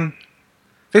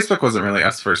Facebook wasn't really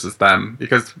us versus them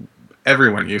because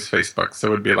everyone used Facebook, so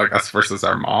it would be like us versus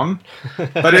our mom.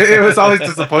 But it was always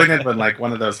disappointed when like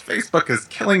one of those Facebook is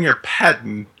killing your pet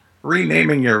and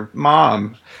renaming your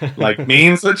mom like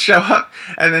memes would show up,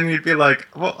 and then you'd be like,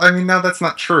 well, I mean, no, that's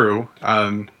not true.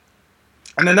 And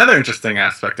another interesting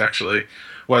aspect actually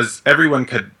was everyone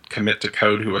could commit to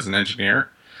code who was an engineer,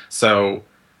 so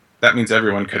that means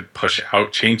everyone could push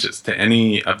out changes to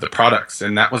any of the products,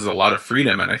 and that was a lot of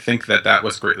freedom. And I think that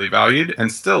was greatly valued,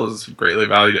 and still is greatly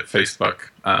valued at Facebook,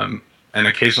 and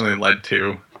occasionally led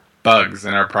to bugs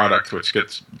in our product, which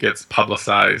gets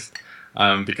publicized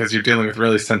because you're dealing with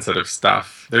really sensitive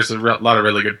stuff. There's a lot of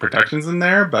really good protections in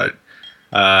there, but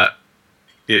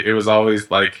it was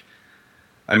always like,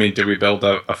 I mean, do we build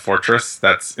a fortress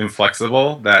that's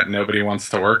inflexible that nobody wants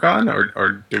to work on,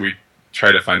 or do we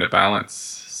try to find a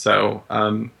balance? So,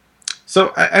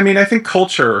 I mean, I think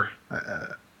culture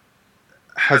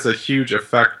has a huge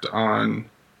effect on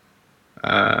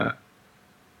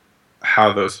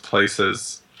how those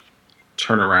places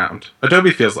turn around.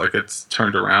 Adobe feels like it's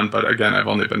turned around, but again, I've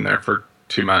only been there for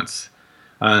 2 months.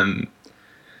 And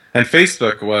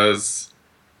Facebook was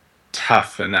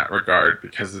tough in that regard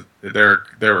because there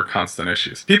were constant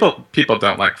issues. People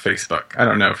don't like Facebook. I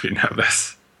don't know if you know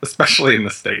this, especially in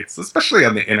the States, especially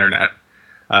on the internet.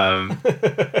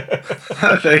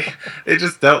 They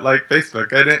just don't like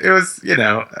Facebook, and it was,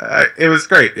 it was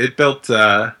great. It built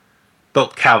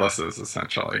calluses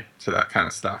essentially to that kind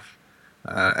of stuff,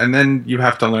 and then you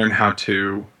have to learn how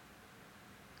to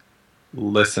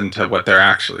listen to what they're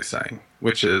actually saying,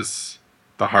 which is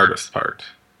the hardest part.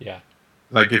 Yeah.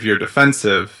 Like if you're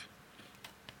defensive,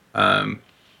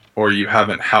 or you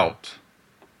haven't helped,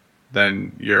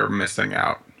 then you're missing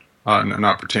out on an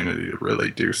opportunity to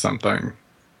really do something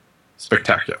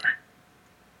spectacular.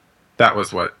 That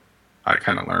was what I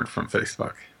kind of learned from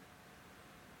Facebook.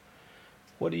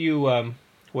 What do you want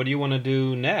to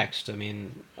do next? I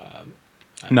mean,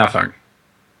 Nothing.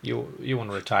 You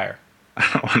want to retire? I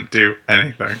don't want to do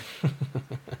anything.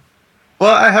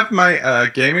 Well, I have my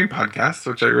gaming podcast,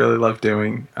 which I really love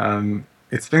doing.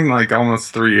 It's been like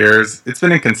almost 3 years. It's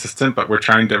been inconsistent, but we're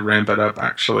trying to ramp it up,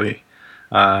 actually.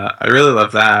 I really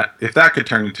love that. If that could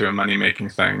turn into a money-making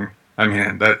thing, I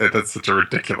mean, that's such a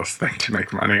ridiculous thing to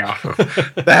make money off of.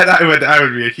 That I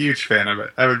would be a huge fan of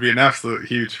it. I would be an absolute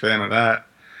huge fan of that.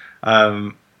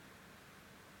 I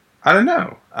don't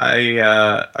know.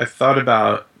 I thought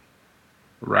about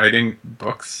writing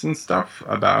books and stuff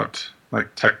about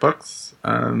like tech books.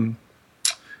 I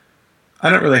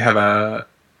don't really have a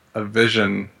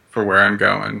vision for where I'm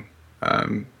going.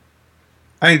 I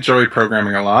enjoy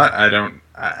programming a lot. I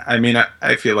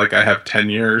feel like I have 10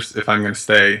 years if I'm going to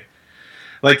stay.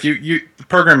 Like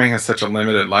programming has such a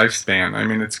limited lifespan. I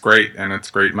mean, it's great and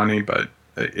it's great money, but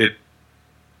it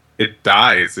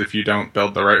dies if you don't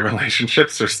build the right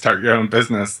relationships or start your own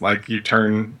business. Like you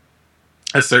turn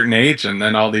a certain age and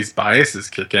then all these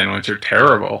biases kick in, which are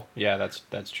terrible. Yeah,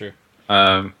 that's true.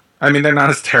 I mean, they're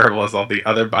not as terrible as all the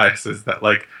other biases that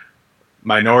like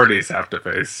minorities have to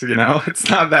face. It's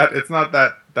not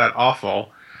that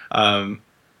awful.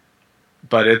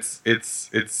 But it's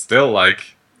still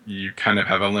like you kind of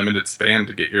have a limited span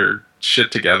to get your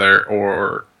shit together,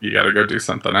 or you got to go do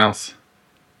something else.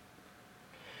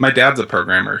 My dad's a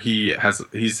programmer.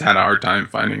 He's had a hard time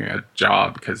finding a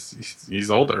job because he's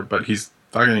older, but he's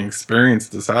fucking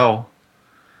experienced as hell.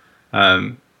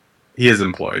 He is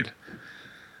employed.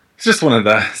 It's just one of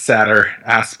the sadder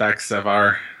aspects of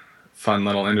our fun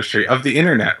little industry of the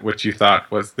internet, which you thought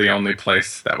was the only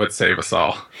place that would save us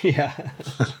all. Yeah.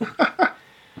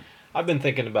 I've been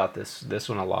thinking about this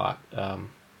one a lot. I'll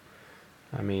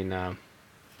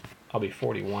be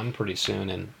 41 pretty soon,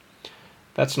 and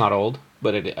that's not old.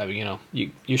 But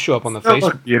you show up on the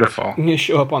Facebook. Beautiful. You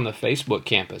show up on the Facebook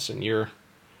campus, and you're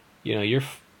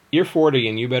 40,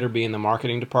 and you better be in the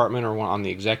marketing department or on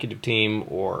the executive team,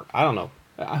 or I don't know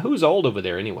who's old over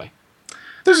there anyway.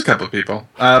 There's a couple of people,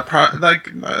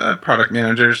 product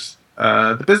managers,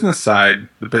 the business side.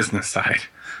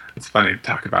 It's funny to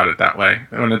talk about it that way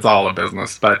when it's all a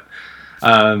business, but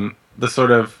the sort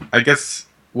of, I guess,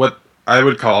 what I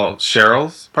would call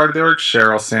Cheryl's part of the org,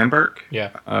 Sheryl Sandberg.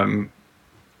 Yeah.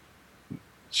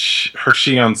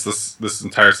 She owns this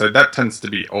entire side. That tends to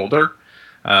be older,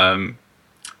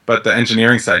 but the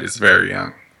engineering side is very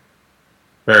young.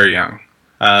 Very young.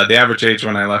 The average age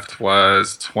when I left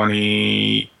was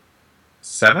 27,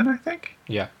 I think.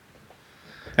 Yeah.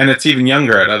 And it's even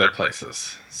younger at other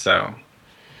places. So.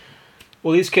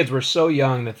 Well, these kids were so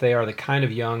young that they are the kind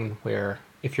of young where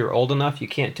if you're old enough, you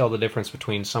can't tell the difference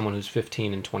between someone who's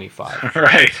 15 and 25.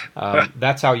 Right.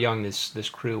 That's how young this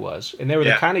crew was. And they were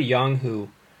the kind of young who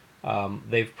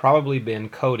they've probably been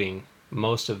coding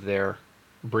most of their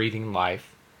breathing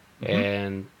life. Mm-hmm.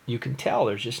 And you can tell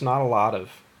there's just not a lot of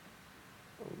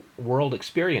world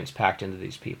experience packed into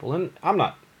these people. And I'm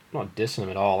not dissing them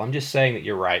at all. I'm just saying that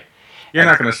you're right. You're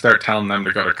not going to start telling them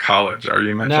to go to college, are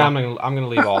you, Mitchell? No, I'm going to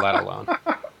leave all that alone.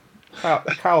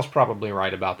 Kyle's probably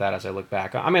right about that as I look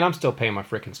back. I mean, I'm still paying my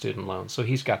frickin' student loans, so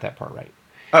he's got that part right.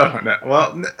 Oh, no.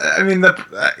 Well, I mean,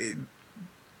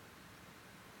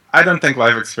 I don't think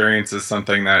life experience is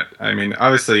something that, I mean,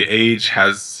 obviously age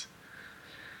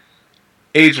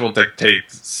will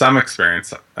dictate some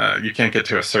experience. You can't get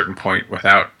to a certain point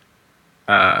without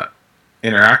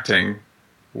interacting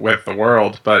with the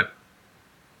world, but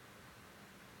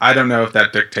I don't know if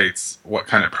that dictates what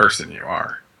kind of person you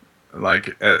are.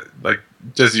 Like,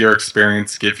 does your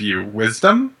experience give you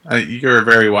wisdom? You're a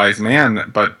very wise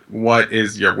man, but what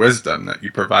is your wisdom that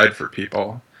you provide for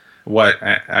people?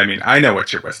 I mean, I know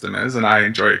what your wisdom is, and I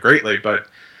enjoy it greatly, but,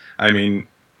 I mean,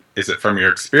 is it from your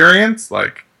experience?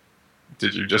 Like,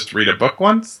 did you just read a book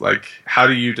once? Like, how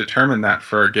do you determine that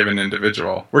for a given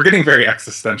individual? We're getting very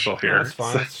existential No, here. that's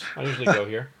fine. I usually go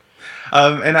here.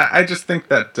 And I just think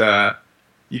that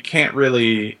you can't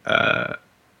really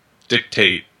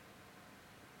dictate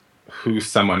who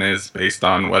someone is based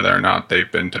on whether or not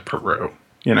they've been to Peru,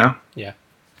 you know? Yeah.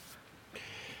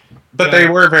 But Yeah. they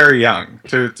were very young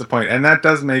to point, and that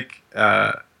does make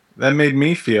that made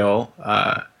me feel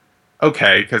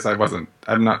okay, because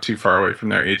I'm not too far away from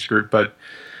their age group, but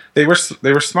they were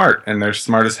smart, and they're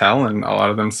smart as hell, and a lot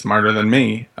of them smarter than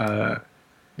me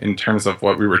in terms of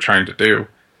what we were trying to do.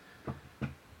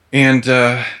 And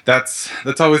that's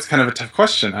always kind of a tough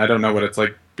question. I don't know what it's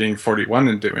like being 41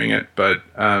 and doing it, but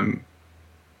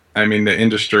I mean, the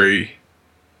industry,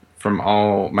 from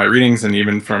all my readings and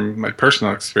even from my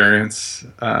personal experience,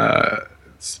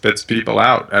 spits people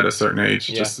out at a certain age.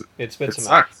 Yeah, it spits it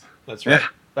them out. sucks. That's right. Yeah.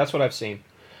 That's what I've seen.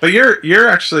 But you're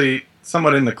actually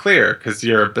somewhat in the clear because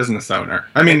you're a business owner.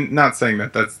 I mean, not saying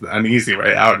that that's an easy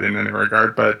way out in any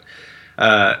regard, but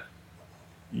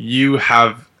you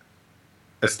have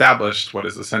established what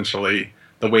is essentially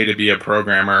the way to be a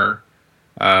programmer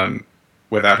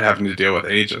without having to deal with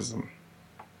ageism,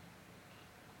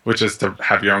 which is to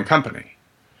have your own company.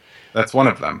 That's one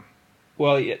of them.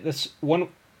 Well, yeah, this one.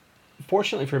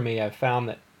 Fortunately for me, I've found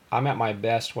that I'm at my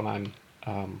best when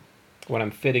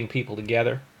I'm fitting people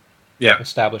together, Yeah.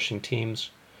 establishing teams.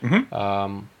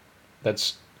 Mm-hmm.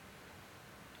 That's,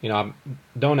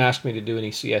 don't ask me to do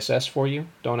any CSS for you.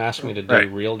 Don't ask me to do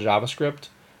Right. real JavaScript.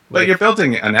 But you're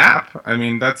building an app. I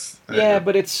mean, that's Yeah,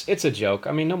 but it's a joke.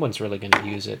 I mean, no one's really going to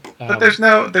use it. But there's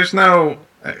no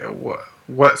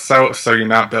what so you're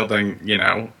not building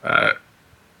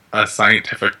a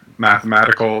scientific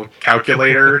mathematical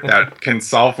calculator that can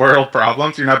solve world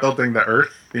problems. You're not building the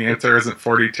Earth. The answer isn't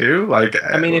 42. Like,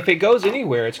 I mean, if it goes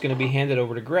anywhere, it's going to be handed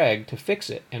over to Greg to fix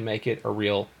it and make it a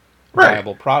real Right.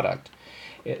 viable product.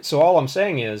 So all I'm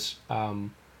saying is,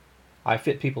 I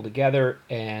fit people together,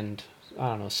 and I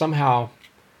don't know, somehow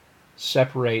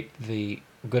separate the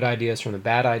good ideas from the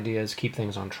bad ideas, keep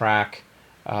things on track,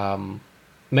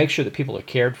 make sure that people are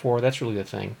cared for. That's really the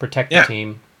thing. Protect the Yeah.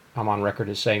 team. I'm on record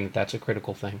as saying that that's a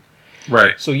critical thing.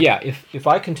 right. So yeah, if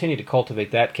I continue to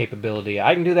cultivate that capability,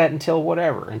 I can do that until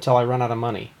I run out of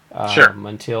money. Sure.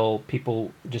 Until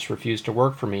people just refuse to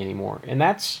work for me anymore. And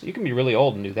you can be really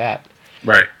old and do that.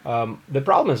 Right. The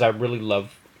problem is I really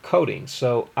love coding,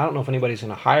 so I don't know if anybody's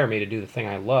going to hire me to do the thing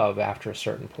I love after a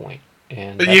certain point.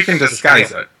 And But you can that's disguise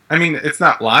just real. it. I mean, it's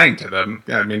not lying to them.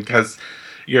 I mean, because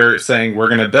you're saying we're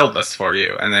going to build this for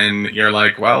you, and then you're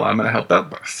like, "Well, I'm going to help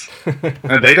build this."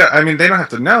 And they don't. I mean, they don't have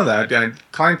to know that. Yeah,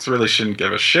 clients really shouldn't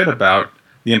give a shit about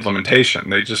the implementation.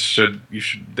 They just should.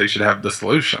 They should have the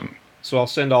solution. So I'll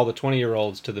send all the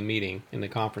 20-year-olds to the meeting in the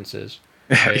conferences.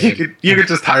 You could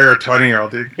just hire a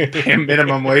 20-year-old. You pay him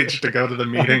minimum wage to go to the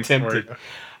I'm meetings for tempted. you.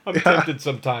 I'm tempted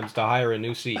sometimes to hire a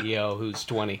new CEO who's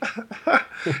 20.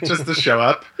 Just to show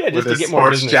up Yeah, just with to his get more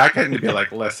sports business. jacket and to be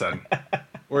like, "Listen,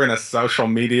 we're gonna social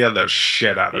media the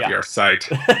shit out of Yeah. your site."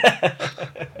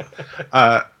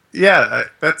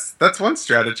 That's one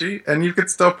strategy, and you could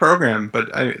still program.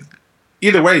 But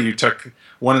either way, you took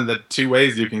one of the two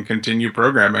ways you can continue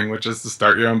programming, which is to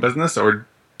start your own business or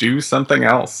do something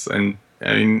else. And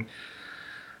I mean,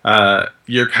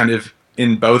 you're kind of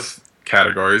in both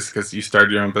categories because you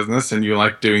started your own business and you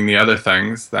like doing the other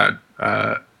things that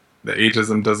the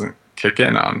ageism doesn't kick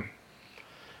in on.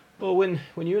 Well, when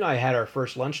you and I had our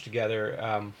first lunch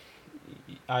together,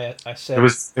 I said It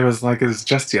was like it was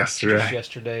just yesterday. just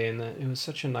yesterday, and it was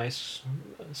such a nice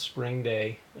spring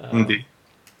day. Indeed.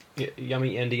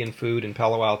 Yummy Indian food in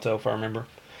Palo Alto, if I remember.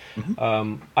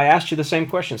 Mm-hmm. I asked you the same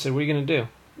question. Said, "What are you going to do?"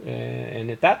 And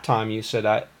at that time, you said,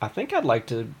 "I think I'd like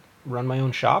to run my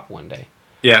own shop one day."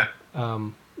 Yeah,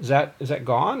 Is that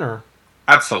gone, or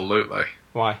absolutely.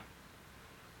 why?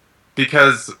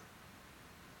 Because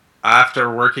after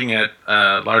working at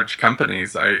large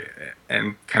companies,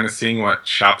 and kind of seeing what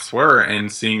shops were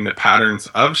and seeing the patterns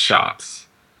of shops,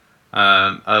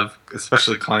 of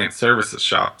especially client services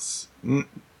shops,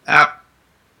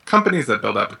 companies that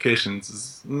build applications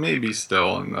is maybe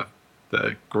still in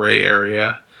the gray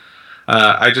area.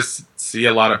 I just see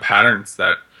a lot of patterns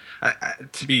that,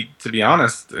 to be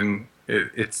honest, and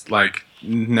it's like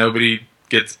nobody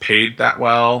gets paid that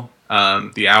well.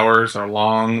 The hours are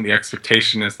long. The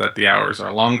expectation is that the hours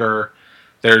are longer.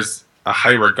 There's a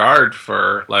high regard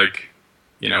for, like,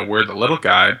 we're the little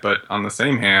guy, but on the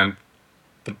same hand,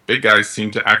 the big guys seem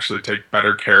to actually take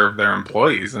better care of their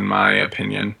employees, in my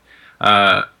opinion.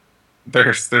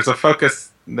 There's a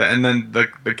focus, and then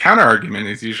the counter argument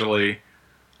is usually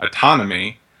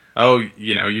autonomy. oh,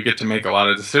 you get to make a lot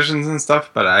of decisions and stuff,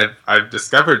 but I've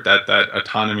discovered that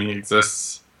autonomy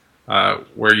exists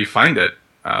where you find it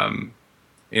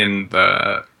in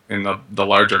the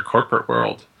larger corporate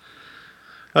world.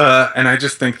 And I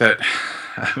just think that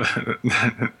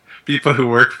people who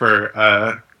work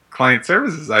for client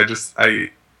services, I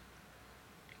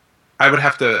would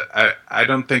have to. I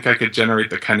don't think I could generate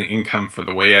the kind of income for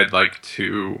the way I'd like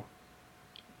to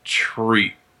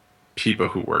treat people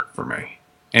who work for me,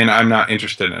 and I'm not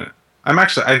interested in it. I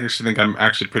actually think I'm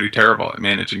actually pretty terrible at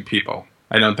managing people.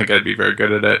 I don't think I'd be very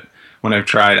good at it. When I've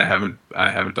tried, I haven't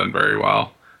done very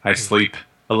well. I sleep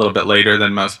a little bit later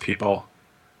than most people,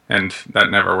 and that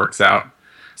never works out.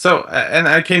 So, and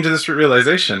I came to this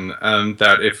realization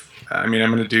that if I'm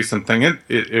going to do something,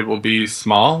 it will be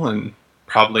small and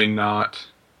probably not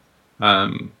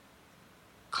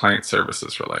client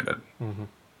services related. Mm-hmm.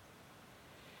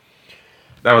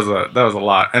 That was a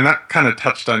lot, and that kind of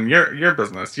touched on your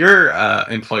business. Your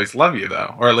employees love you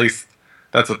though, or at least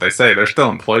that's what they say. They're still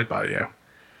employed by you.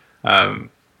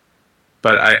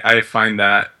 But I find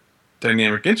that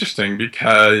dynamic interesting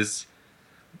because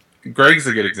Greg's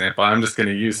a good example. I'm just going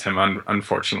to use him,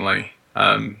 unfortunately.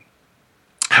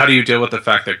 How do you deal with the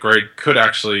fact that Greg could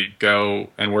actually go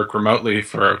and work remotely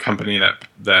for a company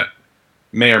that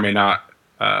may or may not?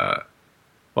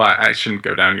 Well, I shouldn't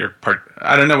go down your part.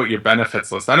 I don't know what your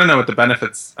benefits list. I don't know what the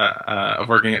benefits of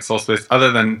working at SoulSpace, other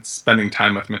than spending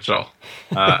time with Mitchell,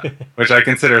 which I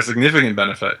consider a significant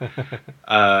benefit.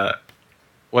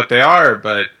 What they are,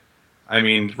 but I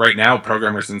mean, right now,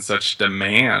 programmers in such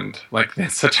demand, like in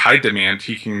such high demand,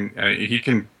 he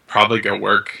can probably go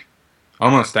work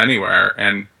almost anywhere,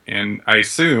 and I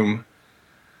assume,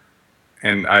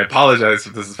 and I apologize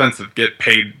if this is offensive, get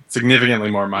paid significantly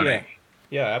more money.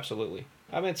 Yeah, absolutely.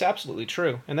 I mean, it's absolutely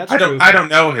true, and that's true. I don't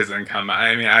know his income.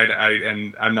 I mean,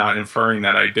 and I'm not inferring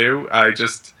that I do. I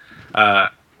just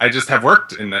have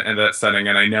worked in that setting,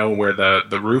 and I know where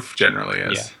the roof generally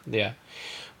is. Yeah.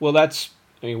 Well,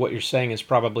 what you're saying is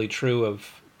probably true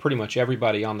of pretty much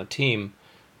everybody on the team.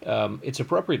 It's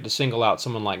appropriate to single out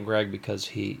someone like Greg because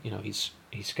he's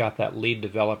got that lead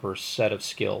developer set of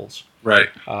skills, right?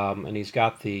 And he's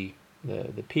got the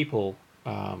people.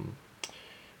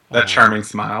 That charming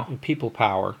smile, people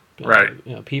power,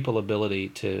 right? People ability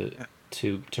to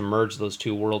merge those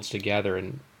two worlds together,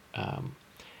 and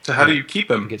so how do you keep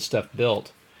them? Get stuff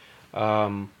built.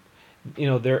 Tomorrow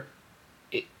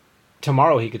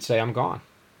he could say I'm gone.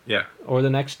 Yeah. Or the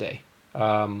next day,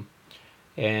 I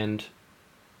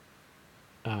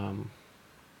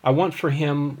want for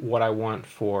him what I want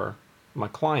for my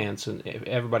clients and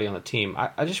everybody on the team.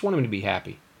 I just want him to be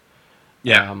happy.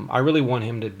 Yeah. I really want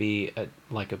him to be a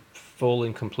full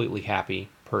and completely happy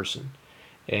person.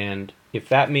 And if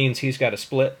that means he's got to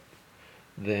split,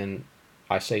 then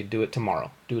I say do it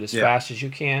tomorrow. Do it as fast as you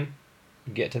can.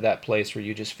 Get to that place where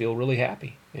you just feel really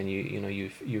happy, and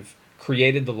you've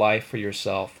created the life for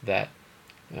yourself that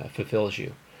fulfills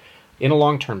you in a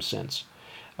long-term sense.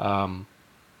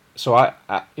 So I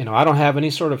don't have any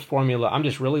sort of formula. I'm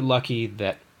just really lucky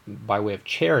that by way of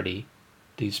charity,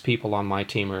 these people on my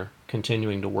team are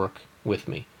continuing to work with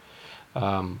me.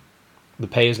 The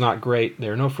pay is not great.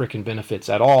 There are no freaking benefits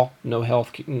at all. No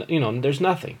health. There's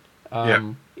nothing.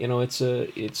 It's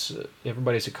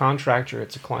everybody's a contractor.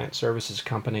 It's a client services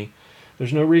company.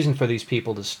 There's no reason for these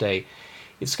people to stay.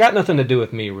 It's got nothing to do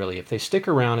with me, really. If they stick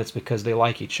around, it's because they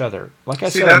like each other. Like I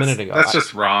said a minute ago, that's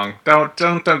just wrong. Don't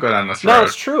go down this road. No,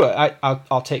 it's true.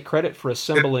 I'll take credit for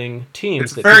assembling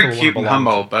teams. It's very cute and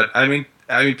humble, but I mean,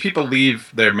 people leave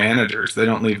their managers. They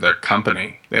don't leave their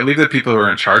company. They leave the people who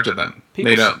are in charge of them.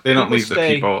 They don't leave the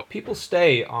people. People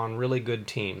stay on really good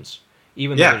teams,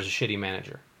 even though there's a shitty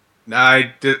manager.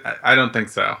 I don't think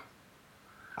so.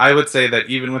 I would say that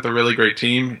even with a really great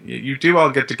team, you do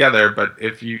all get together, but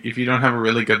if you don't have a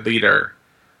really good leader,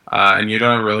 and you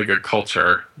don't have a really good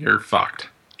culture, you're fucked.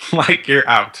 Like, you're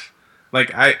out.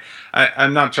 Like,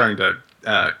 I'm not trying to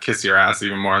kiss your ass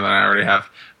even more than I already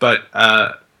have, but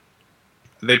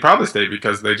they probably stay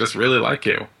because they just really like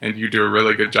you, and you do a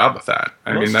really good job with that.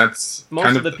 I mean, that's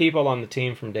most of the people on the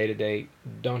team from day to day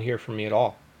don't hear from me at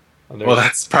all. Well,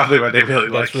 that's probably why they really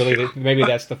like you. Maybe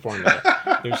that's the formula.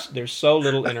 There's so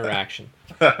little interaction.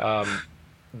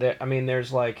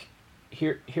 There's like,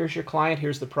 here's your client,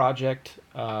 here's the project.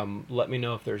 Let me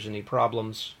know if there's any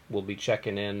problems. We'll be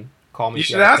checking in. Call me if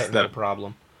you have a technical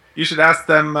problem. You should ask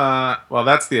them. Well,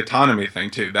 that's the autonomy thing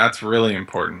too. That's really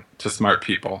important to smart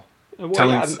people.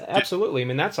 Well, absolutely. I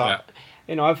mean, that's all.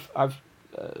 Yeah. I've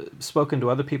spoken to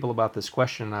other people about this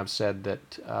question, and I've said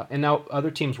that, and now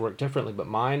other teams work differently, but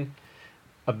mine,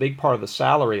 a big part of the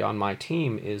salary on my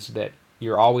team is that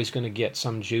you're always going to get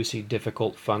some juicy,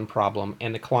 difficult, fun problem,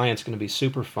 and the client's going to be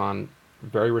super fun,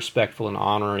 very respectful and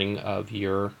honoring of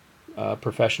your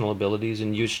professional abilities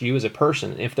and you as a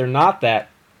person. If they're not that,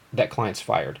 that client's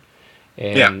fired,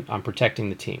 Yeah. and I'm protecting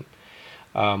the team.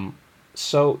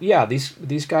 So yeah,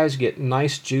 these guys get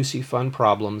nice, juicy, fun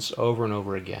problems over and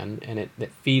over again, and it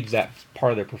feeds that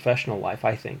part of their professional life,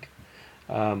 I think.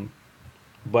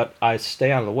 But I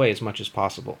stay out of the way as much as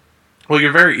possible. Well,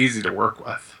 you're very easy to work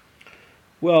with.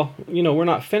 Well, we're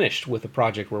not finished with the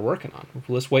project we're working on.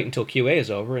 Let's wait until QA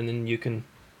is over, and then you can,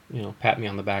 pat me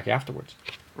on the back afterwards.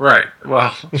 Right.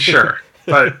 Well, sure.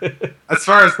 But as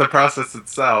far as the process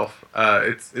itself,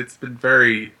 it's been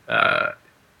very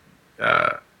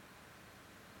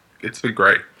it's been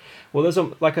great.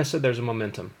 Well, like I said, there's a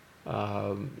momentum.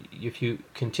 If you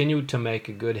continue to make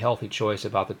a good, healthy choice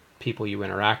about the people you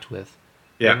interact with,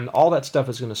 Yeah. then all that stuff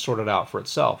is going to sort it out for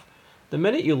itself. The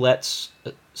minute you let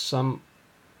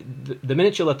the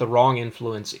minute you let the wrong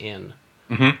influence in,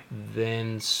 Mm-hmm.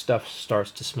 then stuff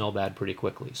starts to smell bad pretty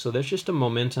quickly. So there's just a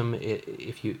momentum.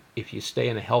 If you stay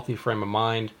in a healthy frame of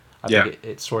mind, I Yeah. think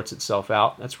it sorts itself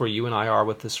out. That's where you and I are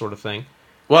with this sort of thing.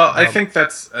 Well, I think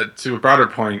that's to a broader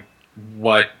point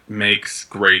what makes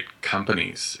great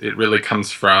companies. It really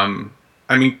comes from,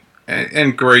 I mean,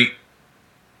 and great,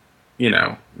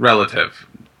 relative,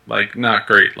 like not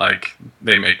great, like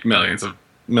they make millions and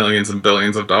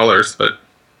billions of dollars, but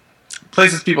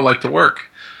places people like to work.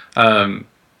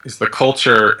 Is the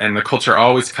culture, and the culture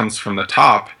always comes from the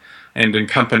top. And in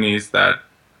companies that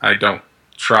I don't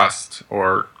trust,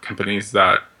 or companies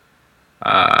that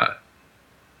I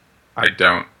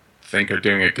don't think are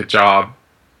doing a good job,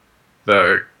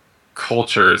 the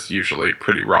culture is usually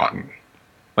pretty rotten.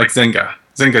 Like Zynga.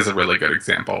 Zynga is a really good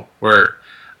example where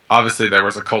obviously there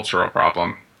was a cultural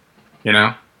problem.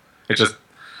 It just,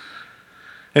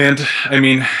 and I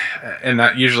mean, and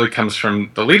that usually comes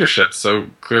from the leadership. So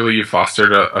clearly you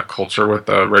fostered a culture with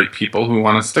the right people who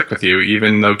want to stick with you,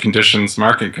 even though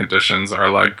market conditions are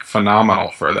like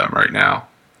phenomenal for them right now.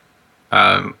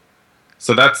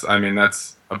 So that's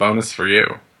a bonus for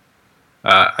you.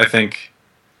 I think,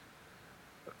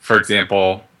 for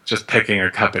example, just picking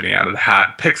a company out of the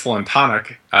hat, Pixel and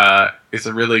Tonic is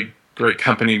a really great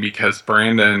company because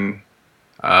Brandon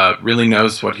really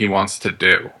knows what he wants to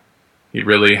do. He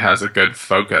really has a good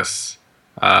focus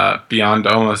beyond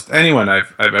almost anyone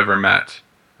I've ever met.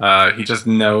 He just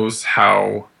knows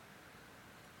how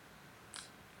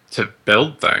to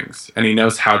build things, and he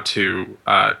knows how to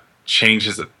change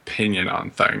his opinion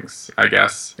on things, I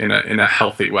guess, in a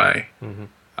healthy way. Mm-hmm.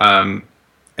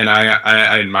 And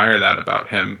I admire that about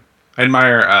him. I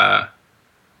admire.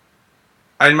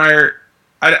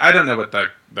 I don't know what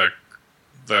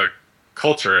the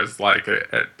culture is like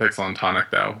at Pixel and Tonic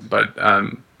though, but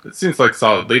it seems like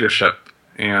solid leadership,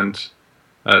 and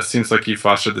it seems like he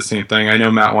fostered the same thing. I know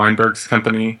Matt Weinberg's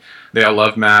company. They all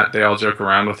love Matt. They all joke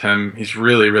around with him. He's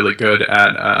really, really good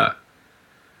at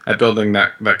building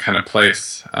that kind of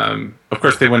place. Of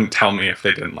course, they wouldn't tell me if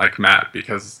they didn't like Matt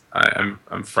because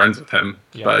I'm friends with him.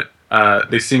 Yeah. But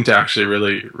they seem to actually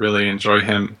really, really enjoy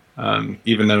him.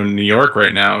 Even though New York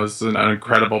right now is an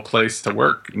incredible place to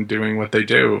work and doing what they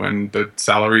do, and the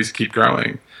salaries keep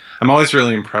growing. I'm always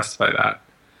really impressed by that.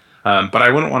 But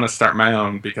I wouldn't want to start my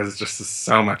own because it's just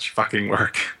so much fucking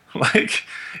work. Like,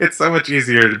 it's so much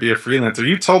easier to be a freelancer.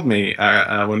 You told me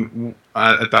when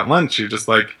at that lunch, you just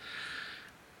like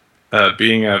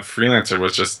being a freelancer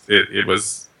was just it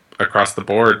was across the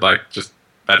board, like just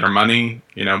better money,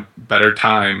 better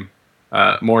time,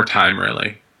 more time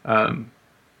really.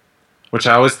 Which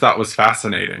I always thought was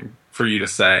fascinating for you to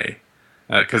say,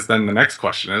 because then the next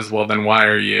question is, well, then why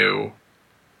are you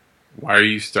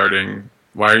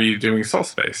doing Soul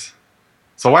Space?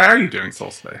 So why are you doing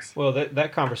Soul Space? Well,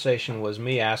 that conversation was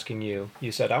me asking you.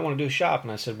 You said, I want to do a shop.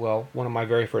 And I said, well, one of my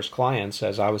very first clients,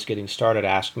 as I was getting started,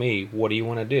 asked me, what do you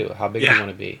want to do? How big do you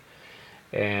want to be?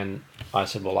 And I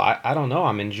said, well, I don't know.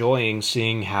 I'm enjoying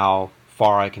seeing how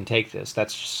far I can take this.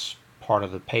 That's just part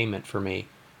of the payment for me,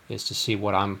 is to see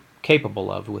what I'm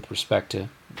capable of with respect to,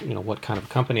 what kind of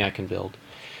company I can build.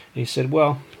 And he said,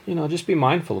 well, just be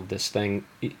mindful of this thing.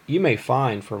 You may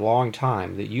find for a long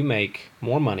time that you make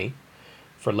more money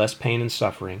for less pain and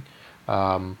suffering,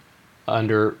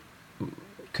 under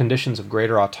conditions of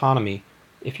greater autonomy,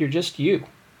 if you're just you.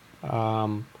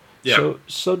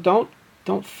 So don't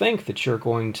think that you're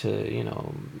going to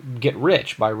get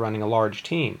rich by running a large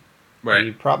team. Right.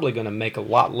 You're probably going to make a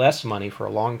lot less money for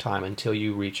a long time until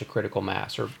you reach a critical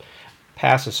mass or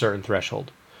pass a certain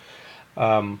threshold.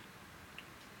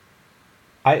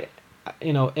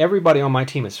 Everybody on my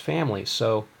team is family,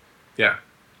 so Yeah.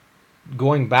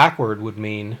 going backward would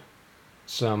mean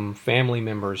some family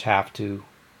members have to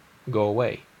go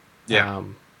away. Yeah.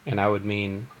 And I would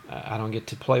mean I don't get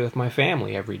to play with my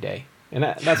family every day. And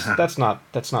that's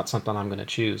not something I'm going to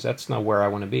choose. That's not where I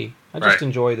want to be. I just Right.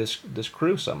 enjoy this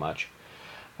crew so much.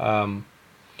 And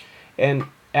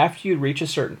after you reach a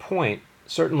certain point,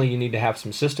 certainly you need to have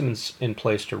some systems in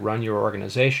place to run your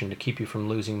organization to keep you from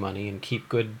losing money and keep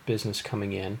good business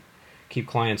coming in, keep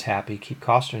clients happy, keep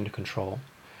costs under control.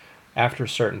 After a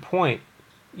certain point,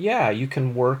 yeah, you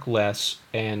can work less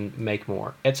and make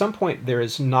more. At some point, there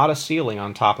is not a ceiling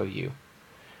on top of you.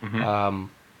 Hmm.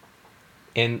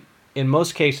 And in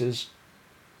most cases,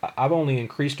 I've only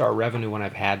increased our revenue when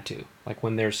I've had to. Like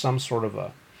when there's some sort of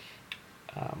a,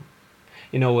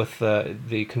 with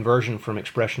the conversion from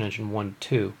Expression Engine 1 to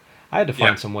 2, I had to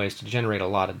find Yeah. some ways to generate a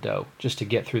lot of dough just to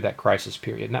get through that crisis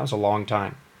period. And that was a long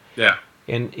time. Yeah.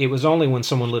 And it was only when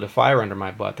someone lit a fire under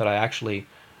my butt that I actually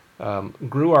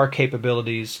grew our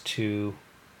capabilities to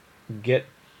get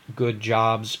good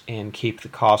jobs and keep the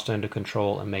cost under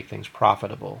control and make things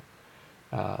profitable.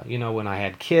 When I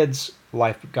had kids,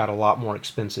 life got a lot more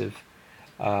expensive.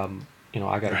 I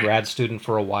got a Right. grad student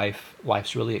for a wife.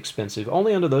 Life's really expensive.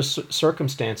 Only under those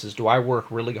circumstances do I work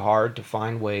really hard to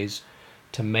find ways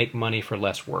to make money for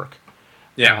less work.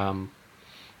 Yeah.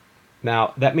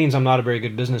 Now, that means I'm not a very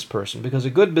good business person because a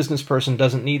good business person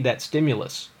doesn't need that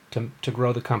stimulus to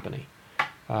grow the company.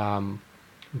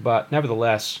 But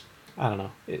nevertheless, I don't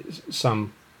know.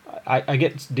 I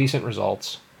get decent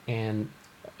results, and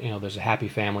there's a happy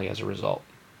family as a result.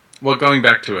 Well, going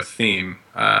back to a theme,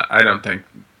 I don't think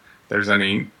there's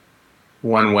any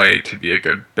one way to be a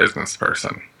good business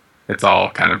person. It's all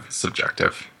kind of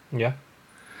subjective. Yeah.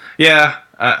 Yeah,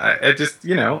 I just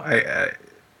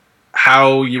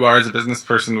how you are as a business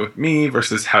person with me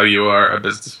versus how you are a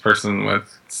business person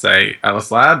with, say,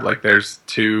 Ellis Lab. Like, there's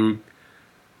two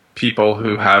people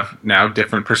who have now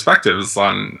different perspectives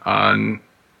on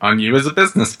you as a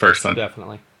business person.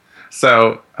 Definitely.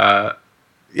 So,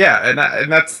 yeah,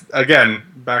 and that's again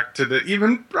back to the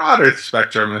even broader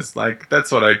spectrum. Is like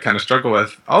that's what I kind of struggle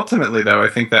with. Ultimately, though, I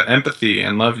think that empathy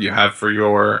and love you have for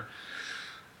your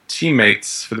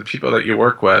teammates, for the people that you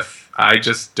work with, I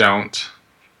just don't.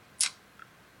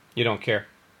 You don't care.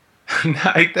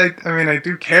 I mean, I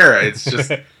do care. It's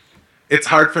just it's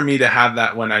hard for me to have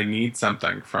that when I need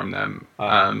something from them,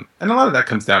 and a lot of that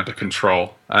comes down to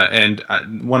control. And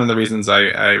one of the reasons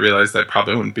I realized I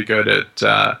probably wouldn't be good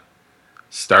at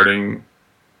starting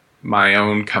my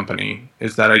own company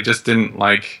is that I just didn't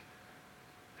like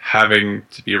having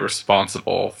to be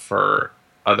responsible for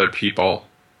other people,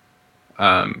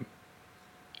 in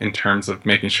terms of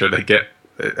making sure they get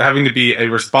having to be a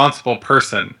responsible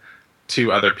person to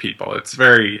other people. It's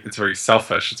very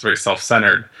selfish. It's very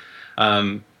self-centered.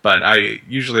 But I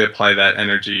usually apply that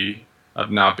energy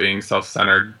of not being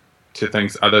self-centered to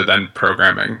things other than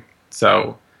programming.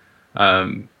 So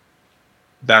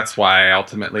that's why I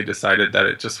ultimately decided that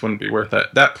it just wouldn't be worth it.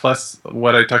 That plus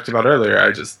what I talked about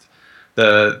earlier,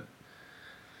 the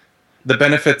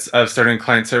benefits of starting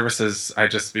client services, I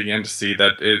just began to see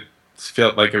that it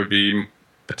felt like it would be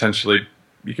potentially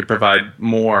you could provide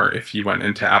more if you went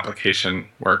into application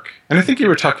work. And I think you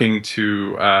were talking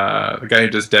to the guy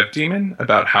who does DevDemon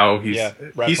about how he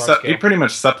pretty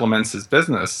much supplements his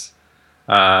business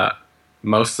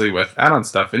mostly with add-on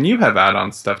stuff, and you have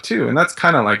add-on stuff too, and that's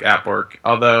kind of like app work,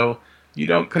 although you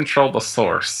don't control the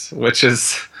source, which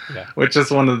is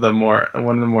one of the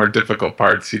more difficult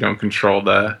parts. You don't control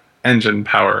the engine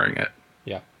powering it.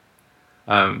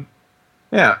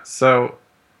 So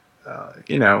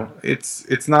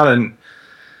it's not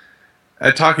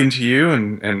talking to you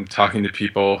and talking to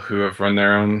people who have run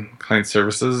their own client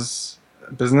services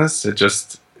business.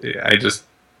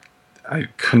 I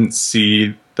couldn't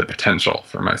see the potential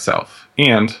for myself,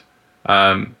 and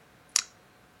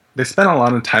they spend a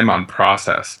lot of time on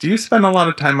process. Do you spend a lot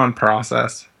of time on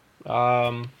process?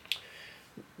 No,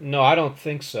 I don't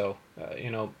think so.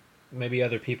 Maybe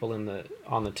other people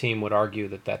on the team would argue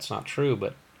that that's not true,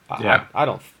 but I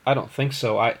don't think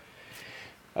so. I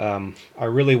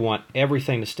really want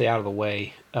everything to stay out of the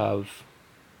way of.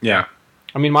 Yeah.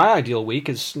 I mean, my ideal week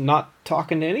is not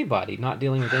talking to anybody, not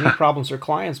dealing with any problems or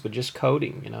clients, but just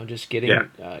coding. Just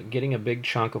getting a big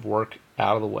chunk of work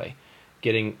out of the way,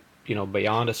 getting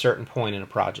beyond a certain point in a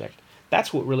project.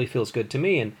 That's what really feels good to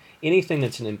me. And anything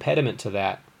that's an impediment to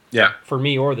that, for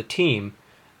me or the team,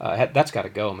 that's got to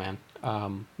go, man.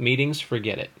 Meetings,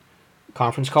 forget it.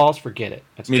 Conference calls, forget it.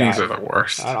 Meetings are the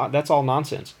worst. That's all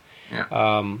nonsense. Yeah.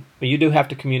 But you do have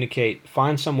to communicate.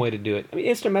 Find some way to do it. I mean,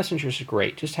 instant messengers are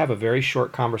great. Just have a very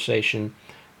short conversation.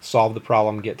 solve the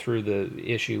problem, get through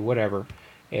the issue, whatever,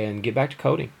 and get back to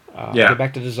coding. Yeah. Get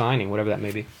back to designing, whatever that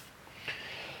may be.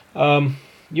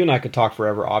 You and I could talk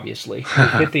forever, obviously. We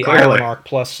hit the hour Clearly. mark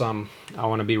plus some. I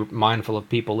want to be mindful of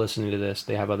people listening to this.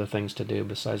 They have other things to do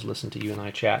besides listen to you and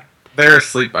I chat. They're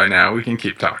asleep by now. We can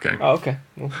keep talking. Oh, okay.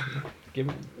 Well,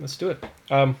 let's do it.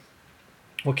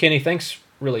 Well, Kenny, thanks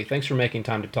for making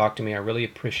time to talk to me. I really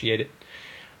appreciate it.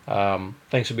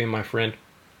 Thanks for being my friend.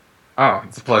 Oh,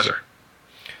 it's a pleasure.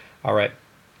 All right.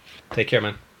 Take care,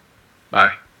 man.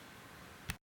 Bye.